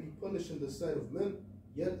though they be punished in the sight of men,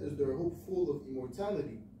 yet is their hope full of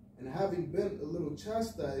immortality. And having been a little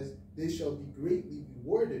chastised, they shall be greatly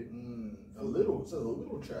rewarded. A little. It says a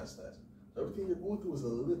little chastisement. So everything you're going through is a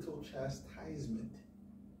little chastisement.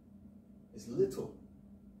 It's little.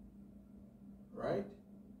 Right?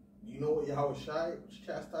 You know what YAHAWASHI's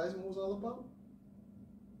chastisement was all about?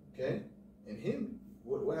 Okay? And him,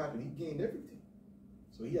 what happened? He gained everything.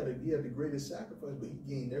 So he had the greatest sacrifice, but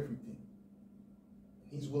he gained everything.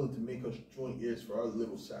 He's willing to make us joint heirs for our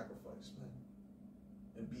little sacrifice, man.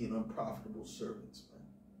 And being unprofitable servants, man.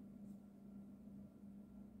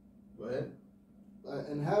 Go ahead.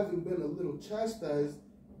 And having been a little chastised,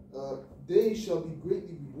 they shall be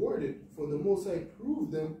greatly rewarded. For the Most High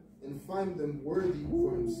proved them and find them worthy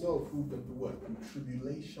for himself. Proved them through what? Through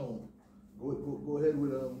tribulation. Go ahead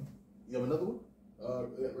with you have another one?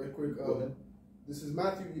 Right quick. Go ahead. This is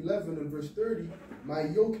Matthew 11 and verse 30. My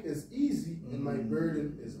yoke is easy and my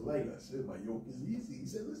burden is light. That's it. My yoke is easy. He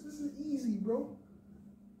said, listen, this is easy, bro.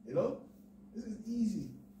 You know? This is easy.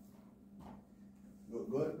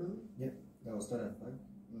 Go ahead, brother. Yep. That will start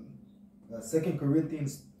at 5. 2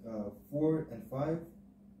 Corinthians 4 and 5.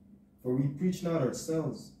 For we preach not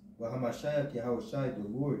ourselves, but Hamashiach YAHAWASHI the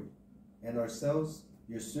Lord, and ourselves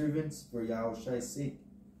your servants for YAHAWASHI's sake.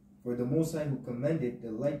 For the Most High who commanded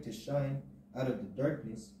the light to shine out of the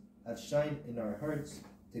darkness hath shined in our hearts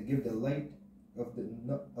to give the light of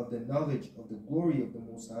the knowledge of the glory of the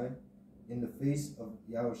Most High in the face of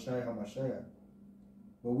YAHAWASHI HaMashiach.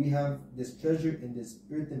 But we have this treasure in these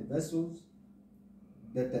earthen vessels,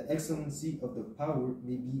 that the excellency of the power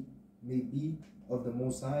may be of the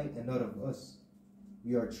Most High and not of us.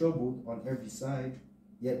 We are troubled on every side,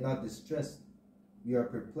 yet not distressed. We are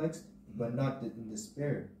perplexed, but not in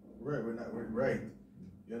despair. Right, we're right.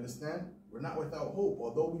 You understand? We're not without hope.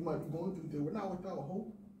 Although we might be going through things, we're not without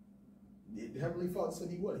hope. The Heavenly Father said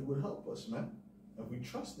he would. He would help us, man. If we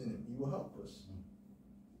trust in him, he will help us.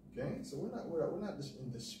 Okay? So we're not just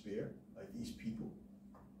in despair like these people.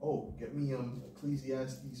 Oh, get me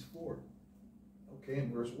Ecclesiastes 4. Okay,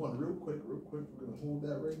 in verse 1, real quick, we're gonna hold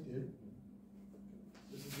that right there.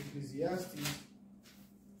 This is Ecclesiastes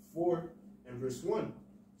 4 and verse 1.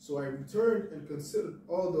 So I returned and considered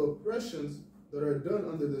all the oppressions that are done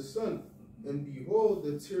under the sun, and behold,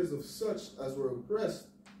 the tears of such as were oppressed,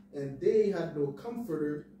 and they had no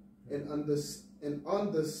comforter, and on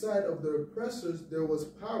the side of the oppressors there was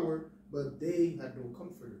power, but they had no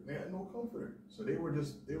comforter. They had no comforter. So they were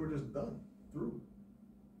just done through.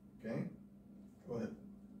 Okay? Go ahead.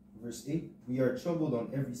 Verse 8, we are troubled on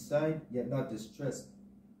every side, yet not distressed.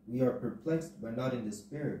 We are perplexed, but not in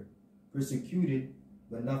despair. Persecuted,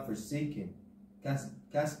 but not forsaken.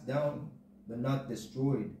 Cast down, but not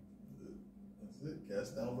destroyed. That's it.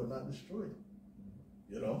 Cast down, but not destroyed.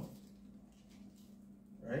 You know?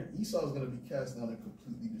 Right? Esau's going to be cast down and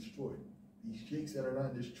completely destroyed. These jakes that are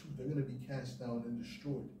not in this truth, they're going to be cast down and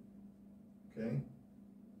destroyed. Okay?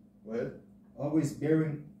 Go ahead. Always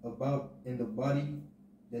bearing about in the body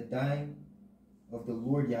the dying of the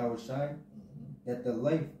Lord YAHAWASHI, that the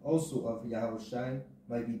life also of YAHAWASHI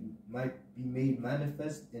might be made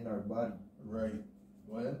manifest in our body. Right.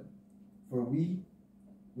 Go ahead. For we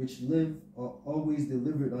which live are always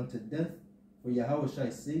delivered unto death for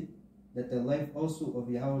YAHAWASHI's sake, that the life also of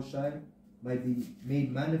YAHAWASHI might be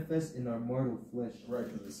made manifest in our mortal flesh. Right,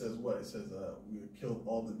 because it says what? It says we are killed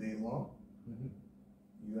all the day long.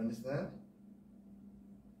 You understand?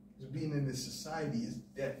 Because being in this society is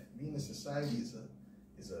death. Being in society is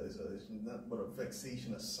not but a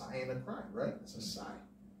vexation, a sigh, and a cry, right? It's a sigh.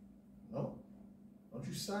 No? Don't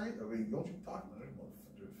you sigh? I mean, don't you talk about it?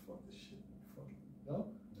 Fuck this shit. Fucking, no?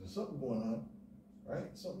 There's something going on, right?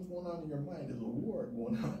 Something's going on in your mind. There's a war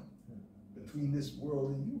going on between this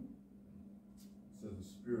world and you. It says the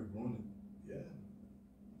spirit groaneth. Yeah.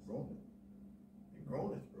 Groaneth. It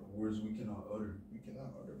groaneth, bro. Words we cannot utter. We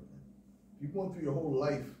cannot utter, man. If you're going through your whole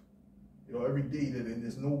life, you know, every day that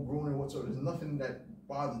there's no groaning whatsoever, there's nothing that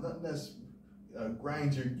bothers, nothing that's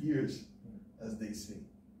grinds your gears, as they say.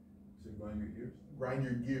 Say grind your gears? Grind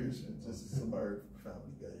your gears. It's just somebody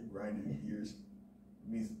family guy. You grind your gears.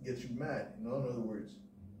 It means it gets you mad, you know, in other words.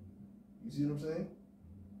 You see what I'm saying?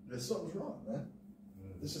 There's something's wrong, man.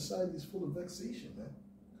 This society is full of vexation, man.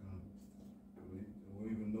 We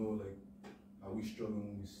don't even know like how we struggle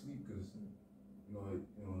when we sleep, because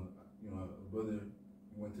a brother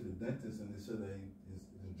went to the dentist and they said that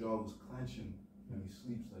his jaw was clenching when he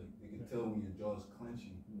sleeps. Like they can tell when your jaw is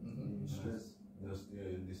clenching. Stress. They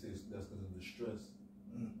say that's because of the stress.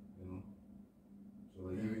 You know. So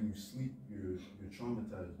like even you sleep, you're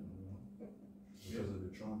traumatized, you know, because of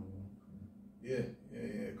the trauma. You know? Yeah.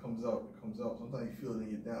 It comes out. Sometimes you feel it in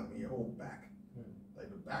your down in your whole back. Like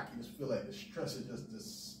the back, you just feel like the stress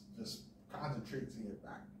is just concentrates in your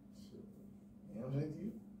back. You know what I'm saying to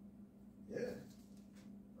you? Yeah.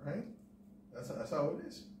 Right? That's how it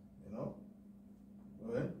is. You know?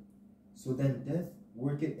 Go ahead. So then death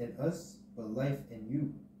worketh in us, but life in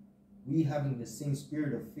you. We having the same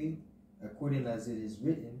spirit of faith, according as it is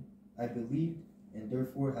written, I believed, and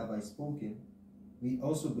therefore have I spoken. We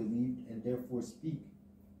also believed, and therefore speak,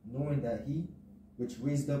 knowing that he, which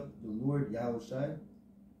raised up the Lord YAHAWASHI,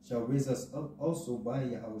 shall raise us up also by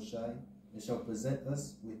YAHAWASHI, and shall present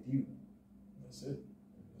us with you. That's it.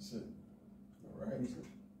 All right.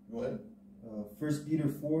 Go ahead. 1 Peter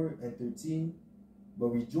 4:13. But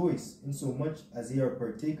rejoice insomuch as ye are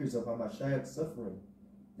partakers of Hamashiach's suffering,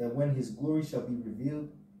 that when his glory shall be revealed,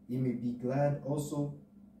 ye may be glad also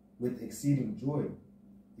with exceeding joy.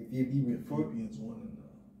 If ye be reproached, Philippians 1 and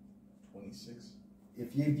 26.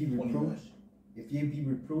 if ye be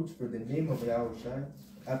reproached for the name of Yahushua,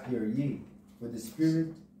 happy are ye, for the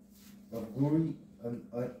spirit of glory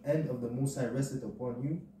and of the Most High resteth upon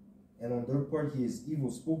you, and on their part he is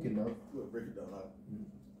evil spoken of. Break it down.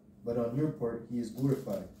 But on your part he is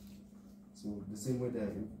glorified. So the same way that,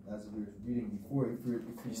 as we were reading before,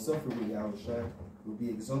 if we suffer with Yahushua, we'll be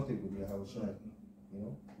exalted with Yahushua. You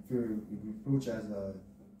know, if you reproach as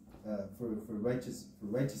for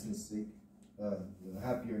righteousness' sake,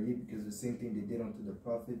 happy are ye, because the same thing they did unto the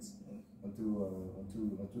prophets, unto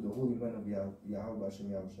the holy men of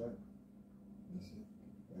YAHAWASHI Yahushua.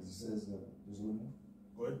 As it says, there's a little more.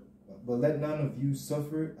 Go ahead. But let none of you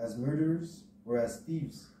suffer as murderers, or as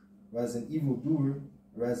thieves, or as an evildoer,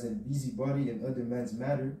 or as a busybody in other man's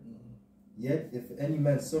matter. Yet if any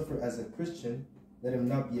man suffer as a Christian, let him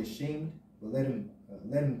not be ashamed, but let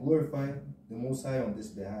him glorify the Most High on this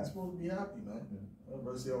behalf. You're supposed to be happy, man.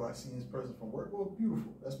 Brother say, oh, I seen this person from work. Well,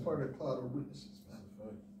 beautiful. That's part of the cloud of witnesses, man.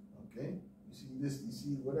 Okay? You see this, you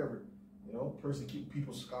see whatever. You know, person keep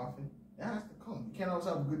people scoffing. It has to come. You can't always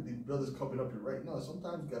have good brothers coming up here right now.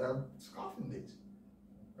 Sometimes you gotta have scoffing days.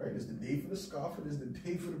 Right? There's the day for the scoffer, there's the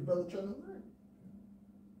day for the brother trying to learn.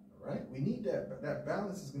 Alright? We need that. That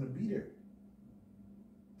balance is gonna be there.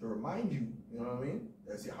 To remind you, you know what I mean?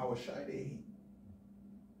 That's YAHAWASHI Day.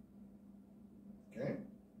 Okay?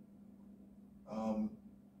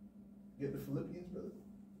 Get the Philippians, brother.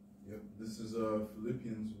 Yep. This is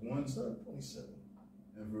Philippians 1 27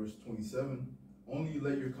 and verse 27. Only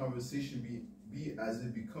let your conversation be as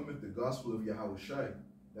it becometh the gospel of YAHAWASHI,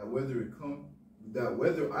 that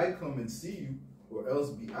whether I come and see you, or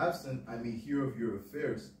else be absent, I may hear of your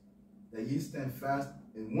affairs, that ye stand fast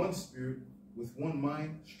in one spirit, with one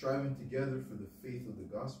mind, striving together for the faith of the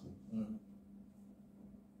gospel.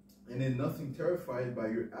 And in nothing terrified by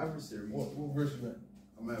your adversaries. What verse you at?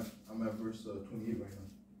 I'm at verse 28 right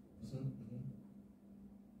now.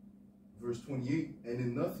 Verse 28, and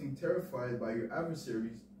in nothing terrified by your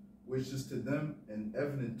adversaries, which is to them an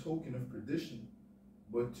evident token of perdition,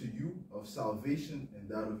 but to you of salvation and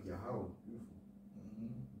that of Yahweh. Beautiful.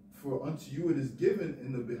 For unto you it is given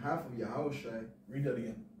in the behalf of YAHAWASHI. Read that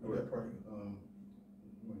again. Read that part again.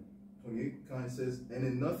 28 kind of says, and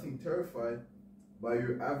in nothing terrified by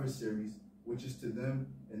your adversaries, which is to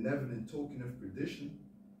them an evident token of perdition,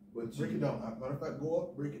 but to break it down. Matter of fact, go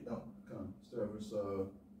up, break it down. Come, start verse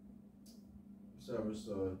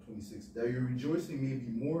 26. That your rejoicing may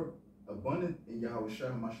be more abundant in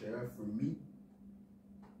YAHAWASHI HaMashiach for me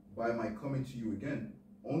by my coming to you again.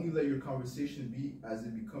 Only let your conversation be as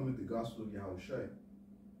it becometh the gospel of YAHAWASHI.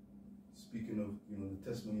 Speaking of, the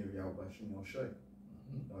testimony of YAHAWASHI.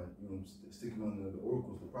 Sticking on the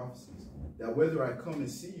oracles, the prophecies, that whether I come and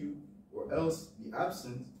see you or else be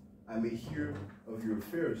absent, I may hear of your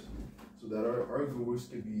affairs, so that our good works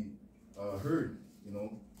can be heard,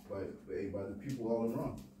 by the people all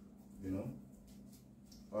around,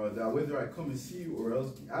 that whether I come and see you or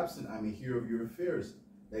else be absent, I may hear of your affairs,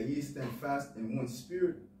 that ye stand fast in one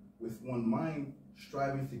spirit, with one mind,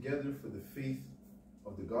 striving together for the faith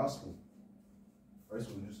of the gospel. All right,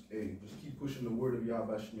 so just keep pushing the word of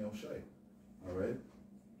YAHAWASHI Yahushai. All right.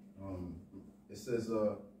 It says,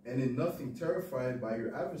 and in nothing terrified by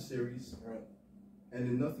your adversaries, and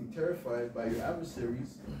in nothing terrified by your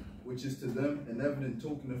adversaries, which is to them an evident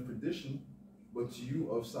token of perdition, but to you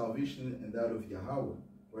of salvation and that of Yahweh.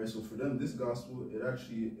 Right. So for them, this gospel it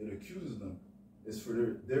accuses them. It's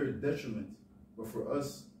for their detriment, but for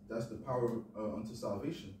us, that's the power unto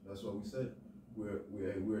salvation. That's what we said.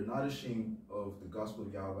 We're not ashamed of the gospel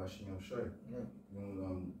of YAHAWASHI Yahushai.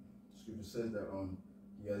 Scripture says that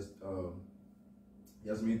he has He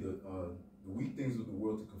has made the weak things of the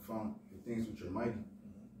world to confound the things which are mighty.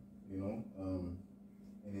 You know,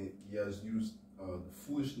 and he has used the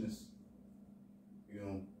foolishness, you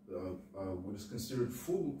know, what is considered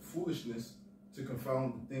foolishness to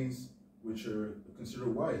confound the things which are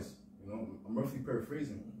considered wise. You know, I'm roughly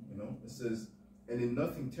paraphrasing. You know, it says, and in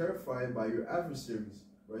nothing terrified by your adversaries.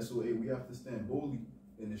 Right, so hey, we have to stand boldly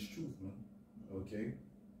in this truth, man. Okay,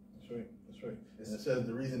 that's right. That's right. And it says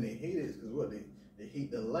the reason they hate it is because what they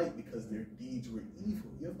hate the light because their deeds were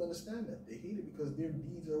evil. You have to understand that they hate it because their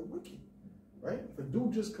deeds are wicked. Right? If a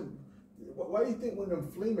dude just come, why do you think when them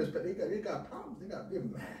flamers they got problems? They're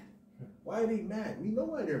mad. Why are they mad? We know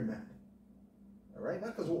why they're mad. All right,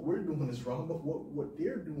 not because what we're doing is wrong, but what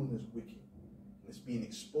they're doing is wicked. It's being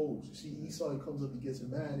exposed. You see, Esau, he comes up, he gets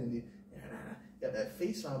mad, and they got that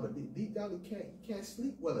face on, but deep down he can't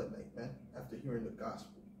sleep well at night, man. After hearing the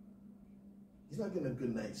gospel, he's not getting a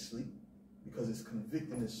good night's sleep because it's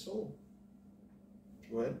convicting his soul.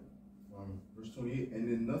 Go ahead. Verse 28, and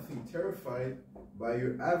in nothing terrified by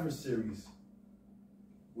your adversaries,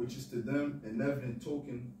 which is to them an evident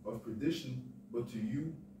token of perdition, but to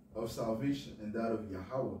you of salvation, and that of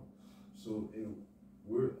Yahweh. So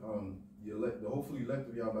we're the hopefully elect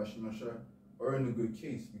of YAHAWASHI are in a good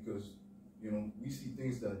case, because you know we see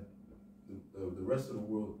things that the rest of the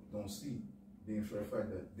world don't see, being for the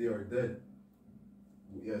fact that they are dead.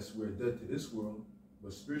 Yes, we're dead to this world,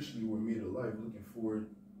 but spiritually we're made alive, looking forward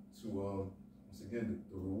to once again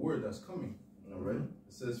the reward that's coming. All right.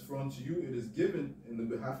 It says, "For unto you it is given in the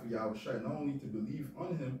behalf of YAHAWASHI not only to believe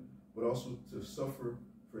on him, but also to suffer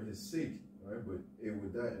for his sake." All right. But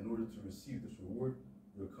with that, in order to receive this reward,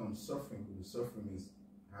 there comes suffering. But the suffering is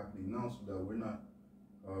happening now, so that we're not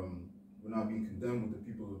being condemned with the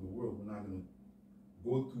people of the world. We're not going to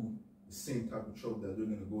go through the same type of trouble that they're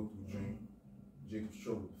going to go through during Jacob's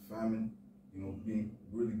trouble, the famine. You know,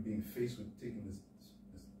 being faced with taking this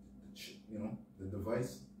the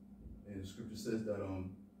device. And the scripture says that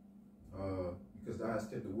because thou hast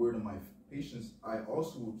kept the word of my patience, I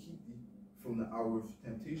also will keep thee from the hour of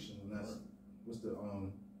temptation. And that's what's the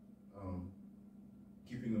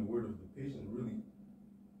keeping the word of the patient,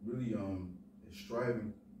 really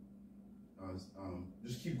striving.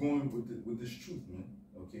 Just keep going with this truth, man.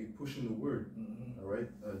 Okay, pushing the word. All right,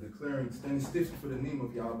 declaring, standing stiff for the name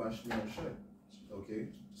of YAHAWASHI. Okay,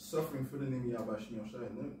 suffering for the name of YAHAWASHI.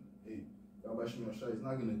 And then, hey, YAHAWASHI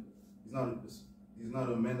is he's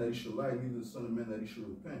not a man that he should lie, neither the son of man that he should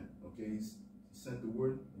repent. Okay, he sent the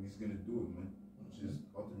word and he's gonna do it, man. Which is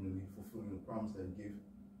ultimately fulfilling the promise that he gave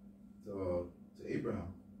to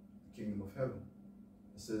Abraham, the kingdom of heaven.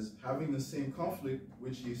 It says, having the same conflict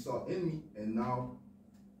which ye saw in me, and now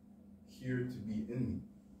here to be in me.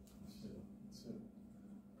 That's it.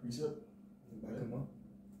 Precept. Back him up.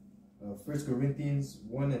 1 Corinthians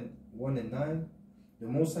 1 and 9. The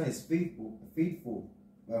Most High is faithful,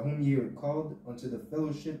 by whom ye are called unto the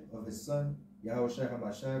fellowship of his Son, YAHAWASHI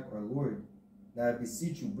HaMashiach, our Lord. Now I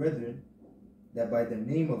beseech you, brethren, that by the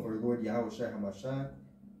name of our Lord YAHAWASHI HaMashiach,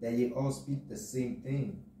 that ye all speak the same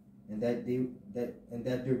thing, and that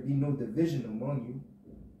there be no division among you,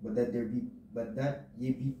 but that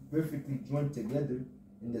ye be perfectly joined together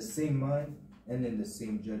in the same mind and in the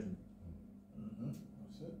same judgment.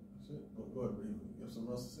 That's it. That's it. Go ahead, Ray. You have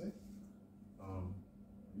something else to say?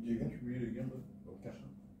 Read it again, but okay.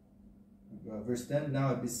 Verse 10, now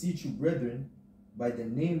I beseech you, brethren, by the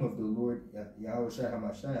name of the Lord YAHAWASHI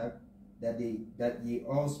HaMashiach, that ye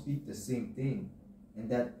all speak the same thing, and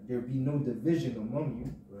that there be no division among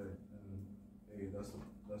you. Right. And hey, that's a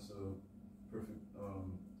perfect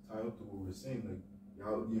title to what we're saying.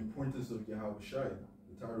 Like the importance of YAHAWASHI,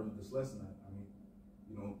 the title of this lesson. I mean,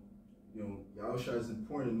 YAHAWASHI is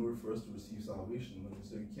important in order for us to receive salvation. Like I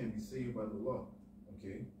said, you can't be saved by the law.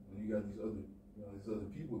 Okay, and you got these other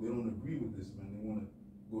people. They don't agree with this, man. They want to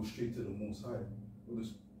go straight to the Most High. Well,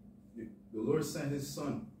 the Lord sent His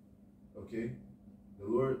Son. Okay, the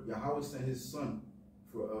Lord Yahweh sent His Son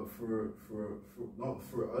for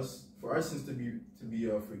our sins to be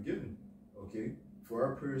forgiven. Okay, for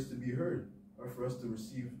our prayers to be heard, or for us to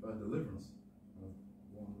receive deliverance.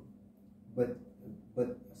 But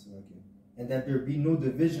and that there be no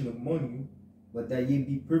division among you, but that ye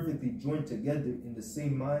be perfectly joined together in the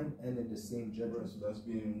same mind and in the same judgment. Right, so that's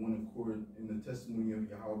being in one accord in the testimony of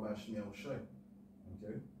YAHAWASHI.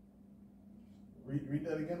 Okay. Read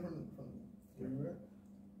that again from where you read.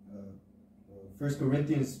 1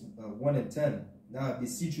 Corinthians 1 and 10. Now I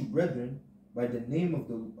beseech you, brethren, by the name of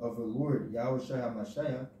the Lord YAHAWASHI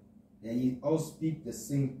HaMashiach, that ye all speak the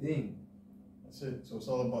same thing. That's it. So it's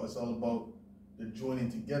all about the joining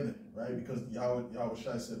together, right? Because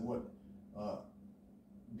YAHAWASHI said what?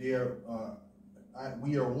 we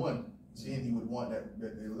are one. Saying he would want that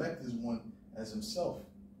the elect is one as himself.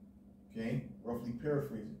 Okay, roughly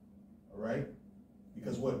paraphrasing. All right,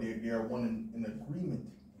 because what they are one in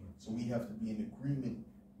agreement. So we have to be in agreement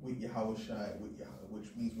with YAHAWASHI,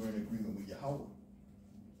 which means we're in agreement with Yahweh.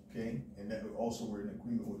 Okay, and that also we're in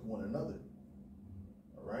agreement with one another.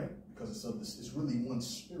 All right, because it's really one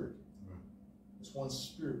spirit. It's one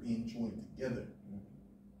spirit being joined together.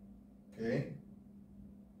 Okay.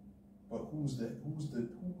 But who's the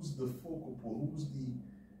focal point? Who's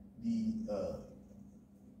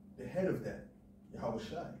the head of that?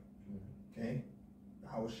 YAHAWASHI. Okay?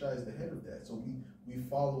 YAHAWASHI is the head of that. So we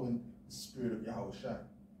follow in the spirit of YAHAWASHI.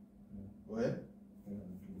 Go ahead.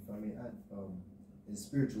 If I may add, it's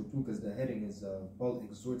spiritual too, because the heading is Paul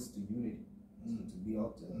exhorts to unity, so to be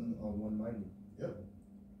all one-minded. Yep.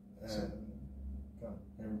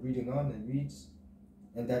 And reading on, it reads,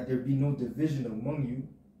 and that there be no division among you,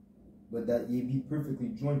 but that ye be perfectly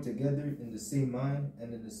joined together in the same mind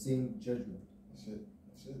and in the same judgment. That's it.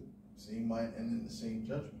 That's it. Same mind and in the same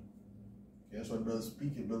judgment. Okay, that's why brothers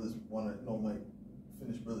speaking. Brothers want to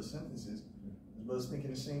finish brothers' sentences. Brothers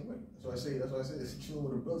thinking the same way. That's why I say it's chilling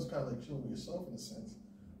with a brother. It's kind of like chilling with yourself in a sense.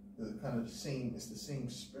 It's kind of the same. It's the same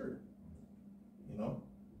spirit. You know.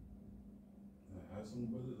 I have some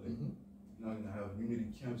brothers like you're not gonna have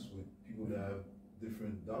unity camps with people that have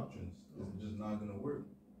different doctrines. It's just not gonna work.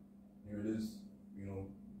 Here it is,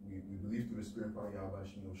 we believe through the Spirit and power of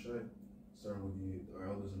YAHAWASHI, starting with our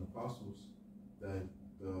elders and apostles, that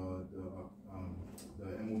the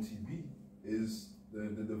MOTB is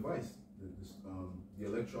the device, the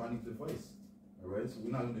electronic device. All right, so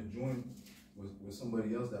we're not going to join with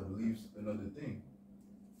somebody else that believes another thing.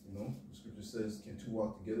 The scripture says, "Can two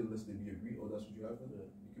walk together lest they be agreed?" Oh, that's what you have there.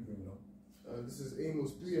 You can bring it up. This is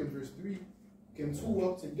Amos 3 and verse 3. Can two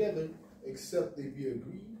walk together except they be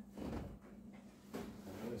agreed?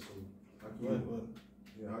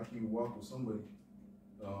 So how can you walk with somebody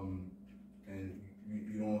and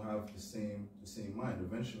you don't have the same mind?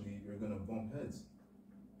 Eventually you're gonna bump heads.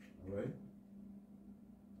 All right.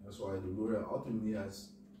 That's why the Lord ultimately has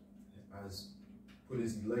put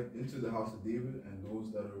his elect into the house of David, and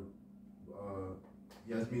those that are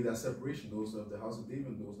he has made that separation, those of the house of David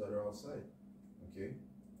and those that are outside. Okay.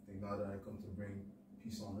 I think not that I come to bring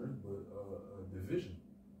peace on earth, but division.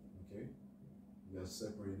 Okay. He has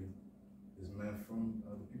separated his man from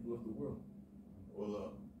the people of the world.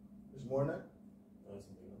 Well, there's more than that?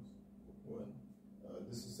 Something else. What?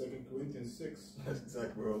 This is 2 Corinthians 6. That's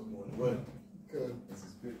exactly where I was going. What? Good. This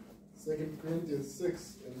is good. 2 Corinthians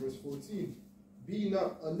 6 and verse 14. Be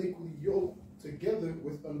not unequally yoked together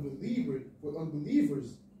with unbelievers.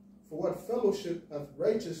 For what fellowship hath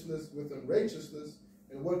righteousness with unrighteousness,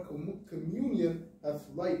 and what communion hath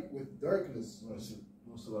light with darkness?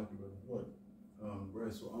 Most lucky, brother. What?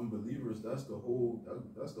 Right. So unbelievers, that's the whole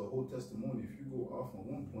testimony. If you go off on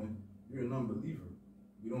one point, you're an unbeliever.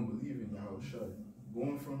 You don't believe in YAHAWASHI.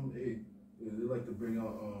 Going from they like to bring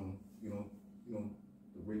out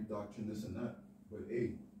the rape doctrine, this and that. But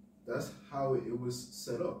that's how it was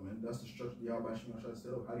set up, man. That's the structure YAHAWASHI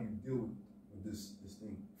set up. How do you deal with this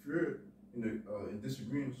thing? If you're in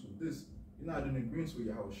disagreement with this, you're not in agreement with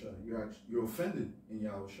YAHAWASHI. You're offended in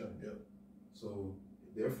YAHAWASHI. Yep. So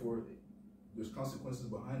therefore, there's consequences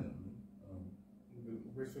behind them.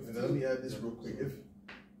 And let me add this real quick.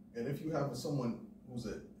 If you have someone who's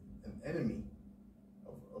an enemy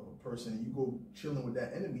of a person, and you go chilling with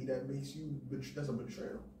that enemy, that's a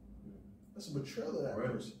betrayal. That's a betrayal of that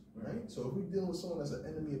person, right? So if we're dealing with someone that's an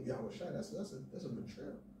enemy of YAHAWASHI, that's a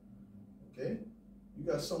betrayal. Okay, you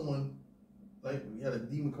got someone like we had a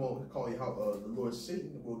demon come over to call you the Lord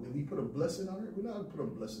Satan. Well, did we put a blessing on it? We're not gonna put a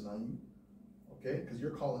blessing on you, okay? Because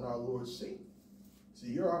you're calling our Lord Satan. See,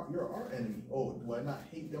 you're our enemy. Oh, do I not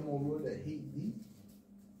hate them, O Lord, that hate thee?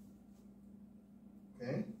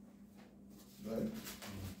 Okay. Right.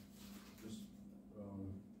 Just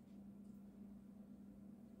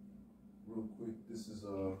real quick, this is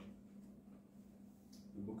the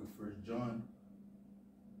book of 1 John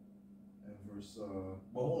and verse.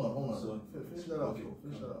 Well, hold on. So, finish that off.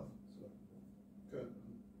 Finish that off. Good.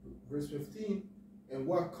 Verse 15. And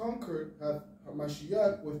what conquered hath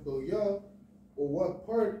Hamashiach with Belial, or what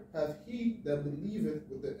part hath he that believeth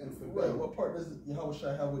with the infidel? Right. What part does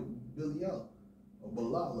YAHAWASHI have with Belial or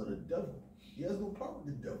Belial or the devil? He has no part with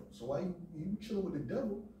the devil. So why you chilling with the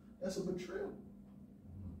devil? That's a betrayal.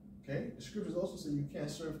 Okay. The scriptures also say you can't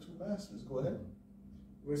serve two masters. Go ahead.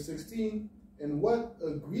 Verse 16. And what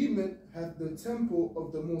agreement hath the temple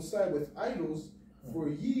of the Most High with idols? For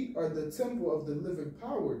ye are the temple of the living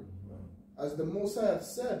power. As the Most High hath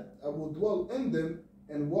said, I will dwell in them,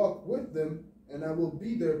 and walk with them, and I will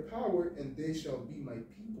be their power, and they shall be my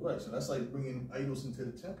people. Right, so that's like bringing idols into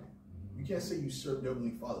the temple. You can't say you serve the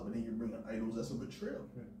Heavenly Father, but then you're bringing idols. That's a betrayal,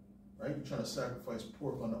 right? You're trying to sacrifice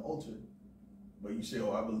pork on the altar, but you say,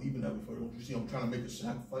 oh, I believe in that before. Don't you see I'm trying to make a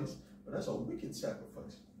sacrifice? But that's a wicked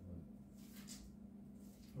sacrifice.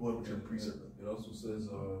 What would your precept? It also says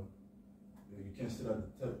you can't sit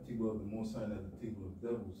at the table of the Most High and at the table of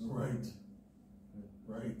devils. Right.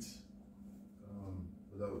 Right.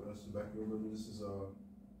 That's back over. This is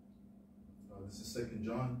 2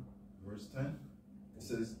 John, verse 10. It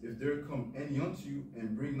says, if there come any unto you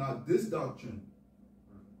and bring not this doctrine,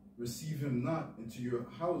 receive him not into your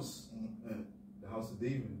house, the house of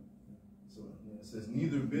David. So it says,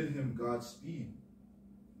 neither bid him Godspeed.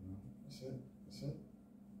 That's it. That's it.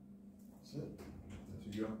 That's it. Into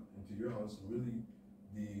your house. Really,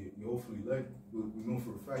 the hopefully elect, we know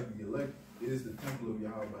for a fact the elect is the temple of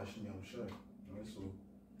YAHAWASHI. Right? So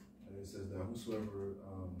it says that whosoever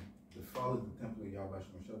defileth the temple of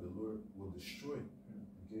YAHAWASHI, the Lord will destroy.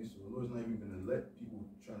 Okay, so the Lord's not even going to let people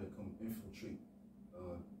try to come infiltrate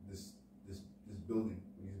this building,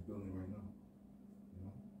 what he's building right now.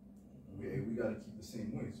 You know, we got to keep the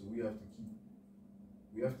same way. So we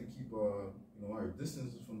have to keep our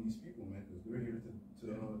distances from these people, man, because they're here to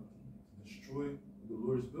destroy the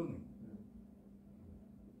Lord's building.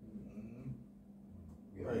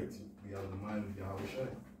 Right. We have the mind of YAHAWASHI.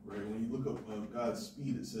 Right. When you look up God's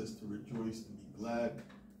speed, it says to rejoice, to be glad,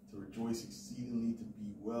 to rejoice exceedingly, to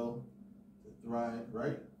be well, to thrive.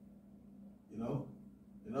 Right. You know.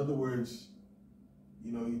 In other words,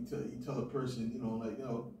 you know, you tell a person,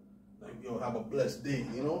 have a blessed day.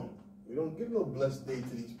 You know, we don't give no blessed day to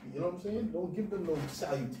these people. You know what I'm saying? Don't give them no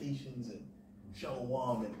salutations and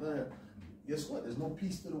shalom and guess what? There's no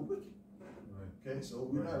peace to the wicked. Right. Okay, so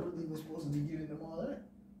we're not really even supposed to be giving them all that.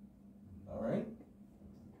 All right.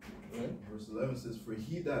 Right. Verse 11 says, "For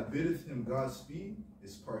he that biddeth him Godspeed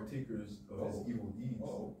is partakers of his evil deeds."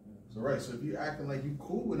 So right. So if you're acting like you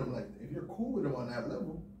cool with him, like if you're cool with him on that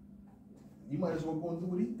level, you might as well go and do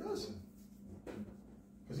what he does.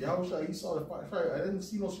 Because Yahawashi, he saw the fire. I didn't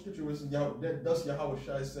see no scripture where it says, thus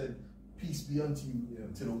Yahawashi said, "Peace be unto you,"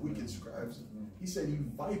 to the wicked scribes. He said, "You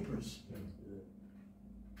vipers,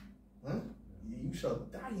 you shall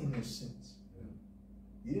die in your sins."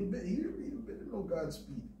 He didn't bid no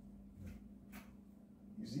Godspeed.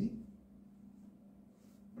 You see?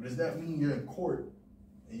 But does that mean you're in court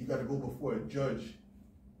and you got to go before a judge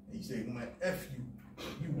and you say, "Man, F you,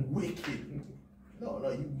 you wicked"? No,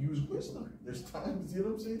 you use wisdom. There's times, you know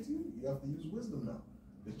what I'm saying to you? You have to use wisdom now.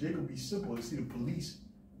 Because Jacob be simple. You see the police,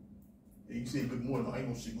 and you say good morning. I ain't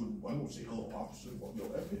gonna say good. I ain't gonna say hello, officer. Well, yo,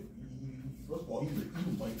 F it. First of all, he's an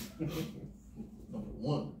Edomite. Number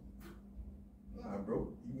one. Nah,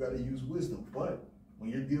 bro. You gotta use wisdom. But when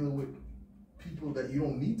you're dealing with people that you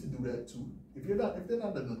don't need to do that to, if they're not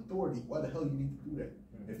an authority, why the hell you need to do that?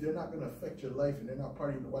 If they're not gonna affect your life and they're not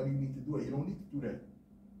part of it, why do you need to do it? You don't need to do that.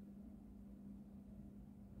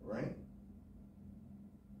 Right?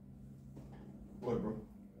 What, bro?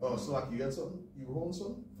 Oh, Salaki, you got something? You were holding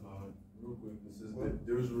something? Real quick, it says that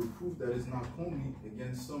there is a reproof that is not comely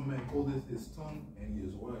against some man holdeth his tongue, and he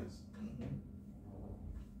is wise.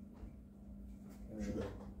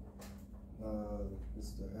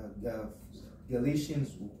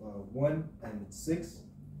 Galatians 1:6.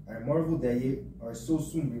 I marvel that ye are so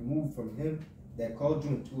soon removed from him that called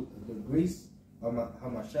you into the grace of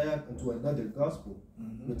Hamashiach unto another gospel,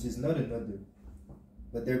 which is not another.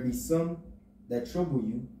 But there be some that trouble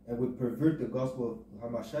you and would pervert the gospel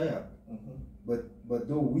of Hamashiach. But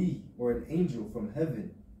though we or an angel from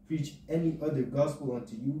heaven preach any other gospel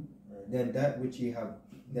unto you than that which we have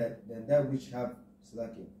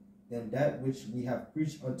we have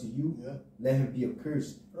preached unto you, let him be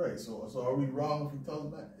accursed. Right. So are we wrong if we tell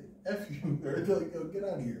them that? F you, or tell you, get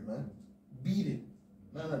out of here, man. Beat it.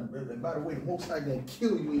 And by the way, the Most High gonna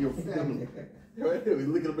kill you and your family. Right? We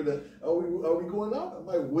looking up at that. Are we going out? Am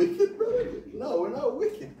I wicked, brother? No, we're not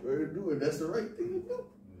wicked. We're doing that's the right thing to do.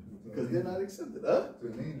 Because they're not accepted, huh? To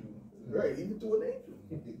an angel. Right, even to an angel.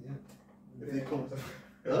 If they come,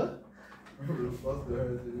 huh? I remember the pastor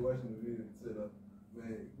heard watching the video and said, "Man,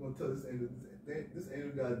 you gonna tell this angel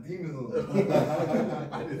got demons on him."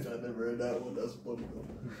 I never heard that one. That's funny though.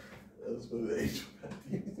 That's funny. The angel got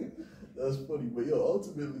demons. That's funny. But yo,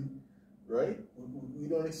 ultimately, right? We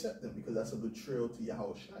don't accept them because that's a betrayal to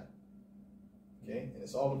Yahawashi. Okay, and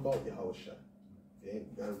it's all about Yahawashi. Okay,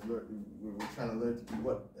 we gotta learn. We're trying to learn to be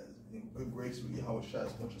what in good grace with Yahawashi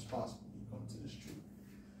as much as possible. We come to this truth.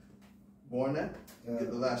 More on that. Get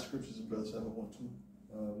the last scriptures of Brother 712.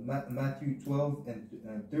 Matthew 12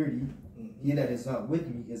 and 30, he that is not with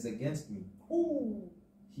me is against me. Ooh.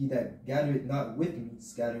 He that gathereth not with me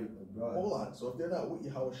scattereth abroad. Hold on. So if they're not with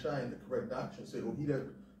YAHAWASHI in the correct doctrine, say, oh, he that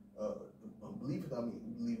believeth on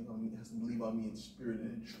me has to believe on me in spirit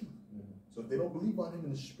and in truth. So if they don't believe on him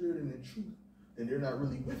in the spirit and in truth, then they're not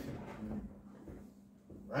really with him.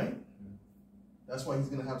 Right? That's why he's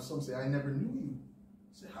going to have some say, I never knew you.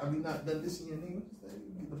 Say, have you not done this in your name? Say,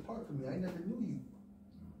 depart from me. I never knew you.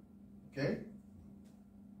 Okay?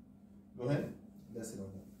 Go ahead. That's it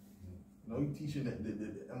on that. You know, you're teaching that the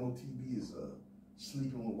MOTB is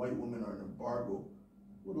sleeping with white women or an embargo.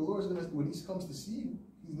 Well, the Lord's going to, when he comes to see you,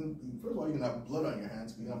 he's going to, first of all, you're going to have blood on your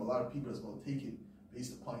hands because you're going to have a lot of people that's going to take it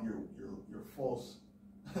based upon your false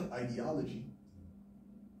ideology.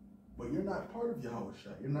 But you're not part of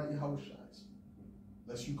YAHAWASHI. You're not YAHAWASHI's.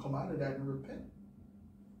 Unless you come out of that and repent.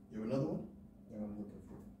 You have another one? Yeah, I'm looking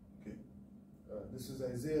for it. Okay. This is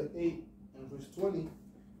Isaiah 8 and verse 20.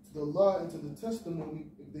 To the law and to the testimony,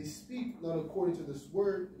 if they speak not according to this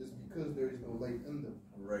word, it is because there is no light in them.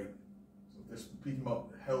 Right. So if they're speaking about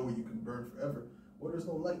hell where you can burn forever, well, there's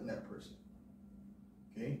no light in that person.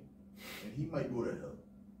 Okay? And he might go to hell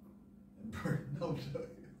and burn. No, I'm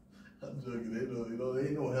joking. I'm joking. There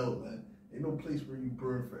ain't no hell, man. Ain't no place where you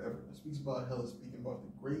burn forever. It speaks about hell, it's speaking about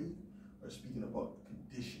the grave, or speaking about the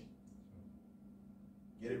condition.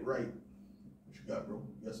 Get it right. What you got, bro?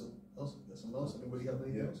 You got something else? You got something else? Anybody got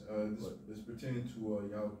anything else? This pertaining to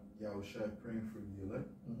YAHAWASHI praying for the elect.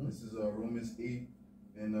 This is Romans 8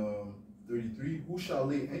 and 33. Who shall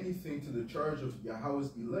lay anything to the charge of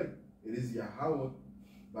Yahweh's elect? It is Yahweh,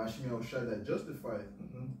 Bashim YAHAWASHI, that justifieth.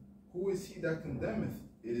 Who is he that condemneth?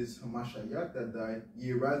 It is Hamashiach that died,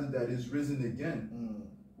 yea, rather that is risen again,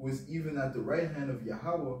 who is even at the right hand of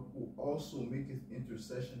Yahweh, who also maketh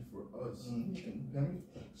intercession for us. He condemneth,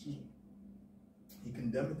 excuse me. He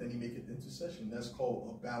condemneth and he maketh intercession. That's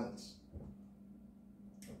called a balance.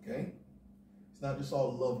 Okay? It's not just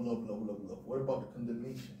all love, love, love, love, love. What about the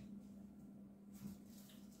condemnation?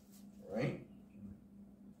 Right?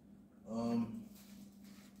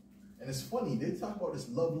 And it's funny, they talk about this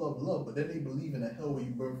love, love, love, but then they believe in a hell where you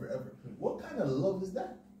burn forever. What kind of love is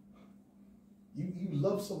that? You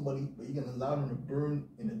love somebody, but you're going to allow them to burn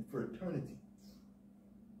for eternity.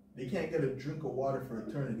 They can't get a drink of water for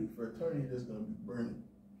eternity. For eternity, they're just going to be burning.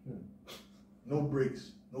 No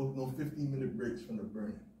breaks. No 15-minute breaks from the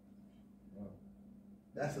burning. Wow.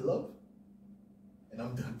 That's love? And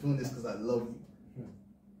I'm doing this because I love you.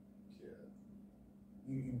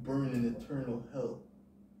 You burn in eternal hell.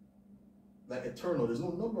 Like eternal, there's no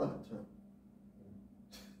number on eternal.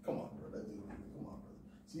 Come on, bro. Come on, brother.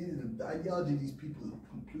 See, the ideology of these people is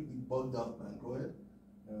completely bugged out, man. Go ahead.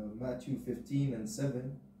 Matthew 15 and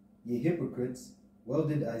 7. Ye hypocrites, well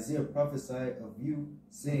did Isaiah prophesy of you,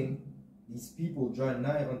 saying, these people draw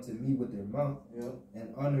nigh unto me with their mouth,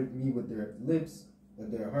 and honored me with their lips,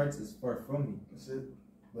 but their hearts is far from me. That's it.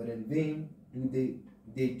 But in vain do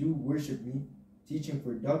they do worship me, teaching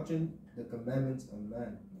for doctrine the commandments of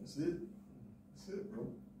man. That's it. That's it, bro.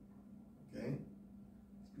 Okay?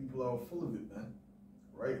 These people are full of it, man.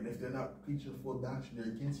 Right? And if they're not preaching full doctrine,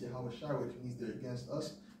 they're against YAHAWASHI, which means they're against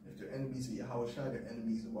us. If they're enemies of YAHAWASHI, they're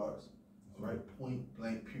enemies of ours. Right? Point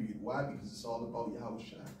blank, period. Why? Because it's all about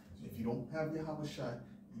YAHAWASHI. And if you don't have YAHAWASHI,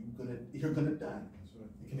 you're gonna die.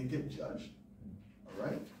 You're gonna get judged.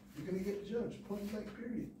 Alright? You're gonna get judged. Point blank,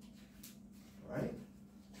 period. Alright?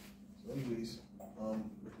 So anyways,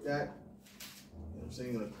 with that, you know what I'm saying,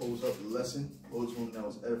 I'm going to close up the lesson. Lord's one that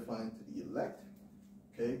was edifying to the elect.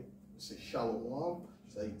 Okay? Let's say shalom,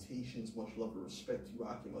 salutations, much love and respect to you.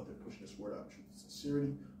 I came out there pushing this word out, truth and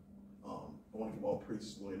sincerity. I want to give all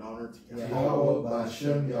praises, glory, and honor to Yahweh,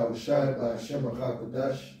 Ba'ashem, YAHAWASHI, Ba'ashem,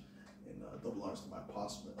 HaKadosh. And double honors to my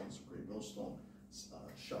apostle, that was a great millstone.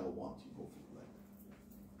 Shalom to you, hopefully.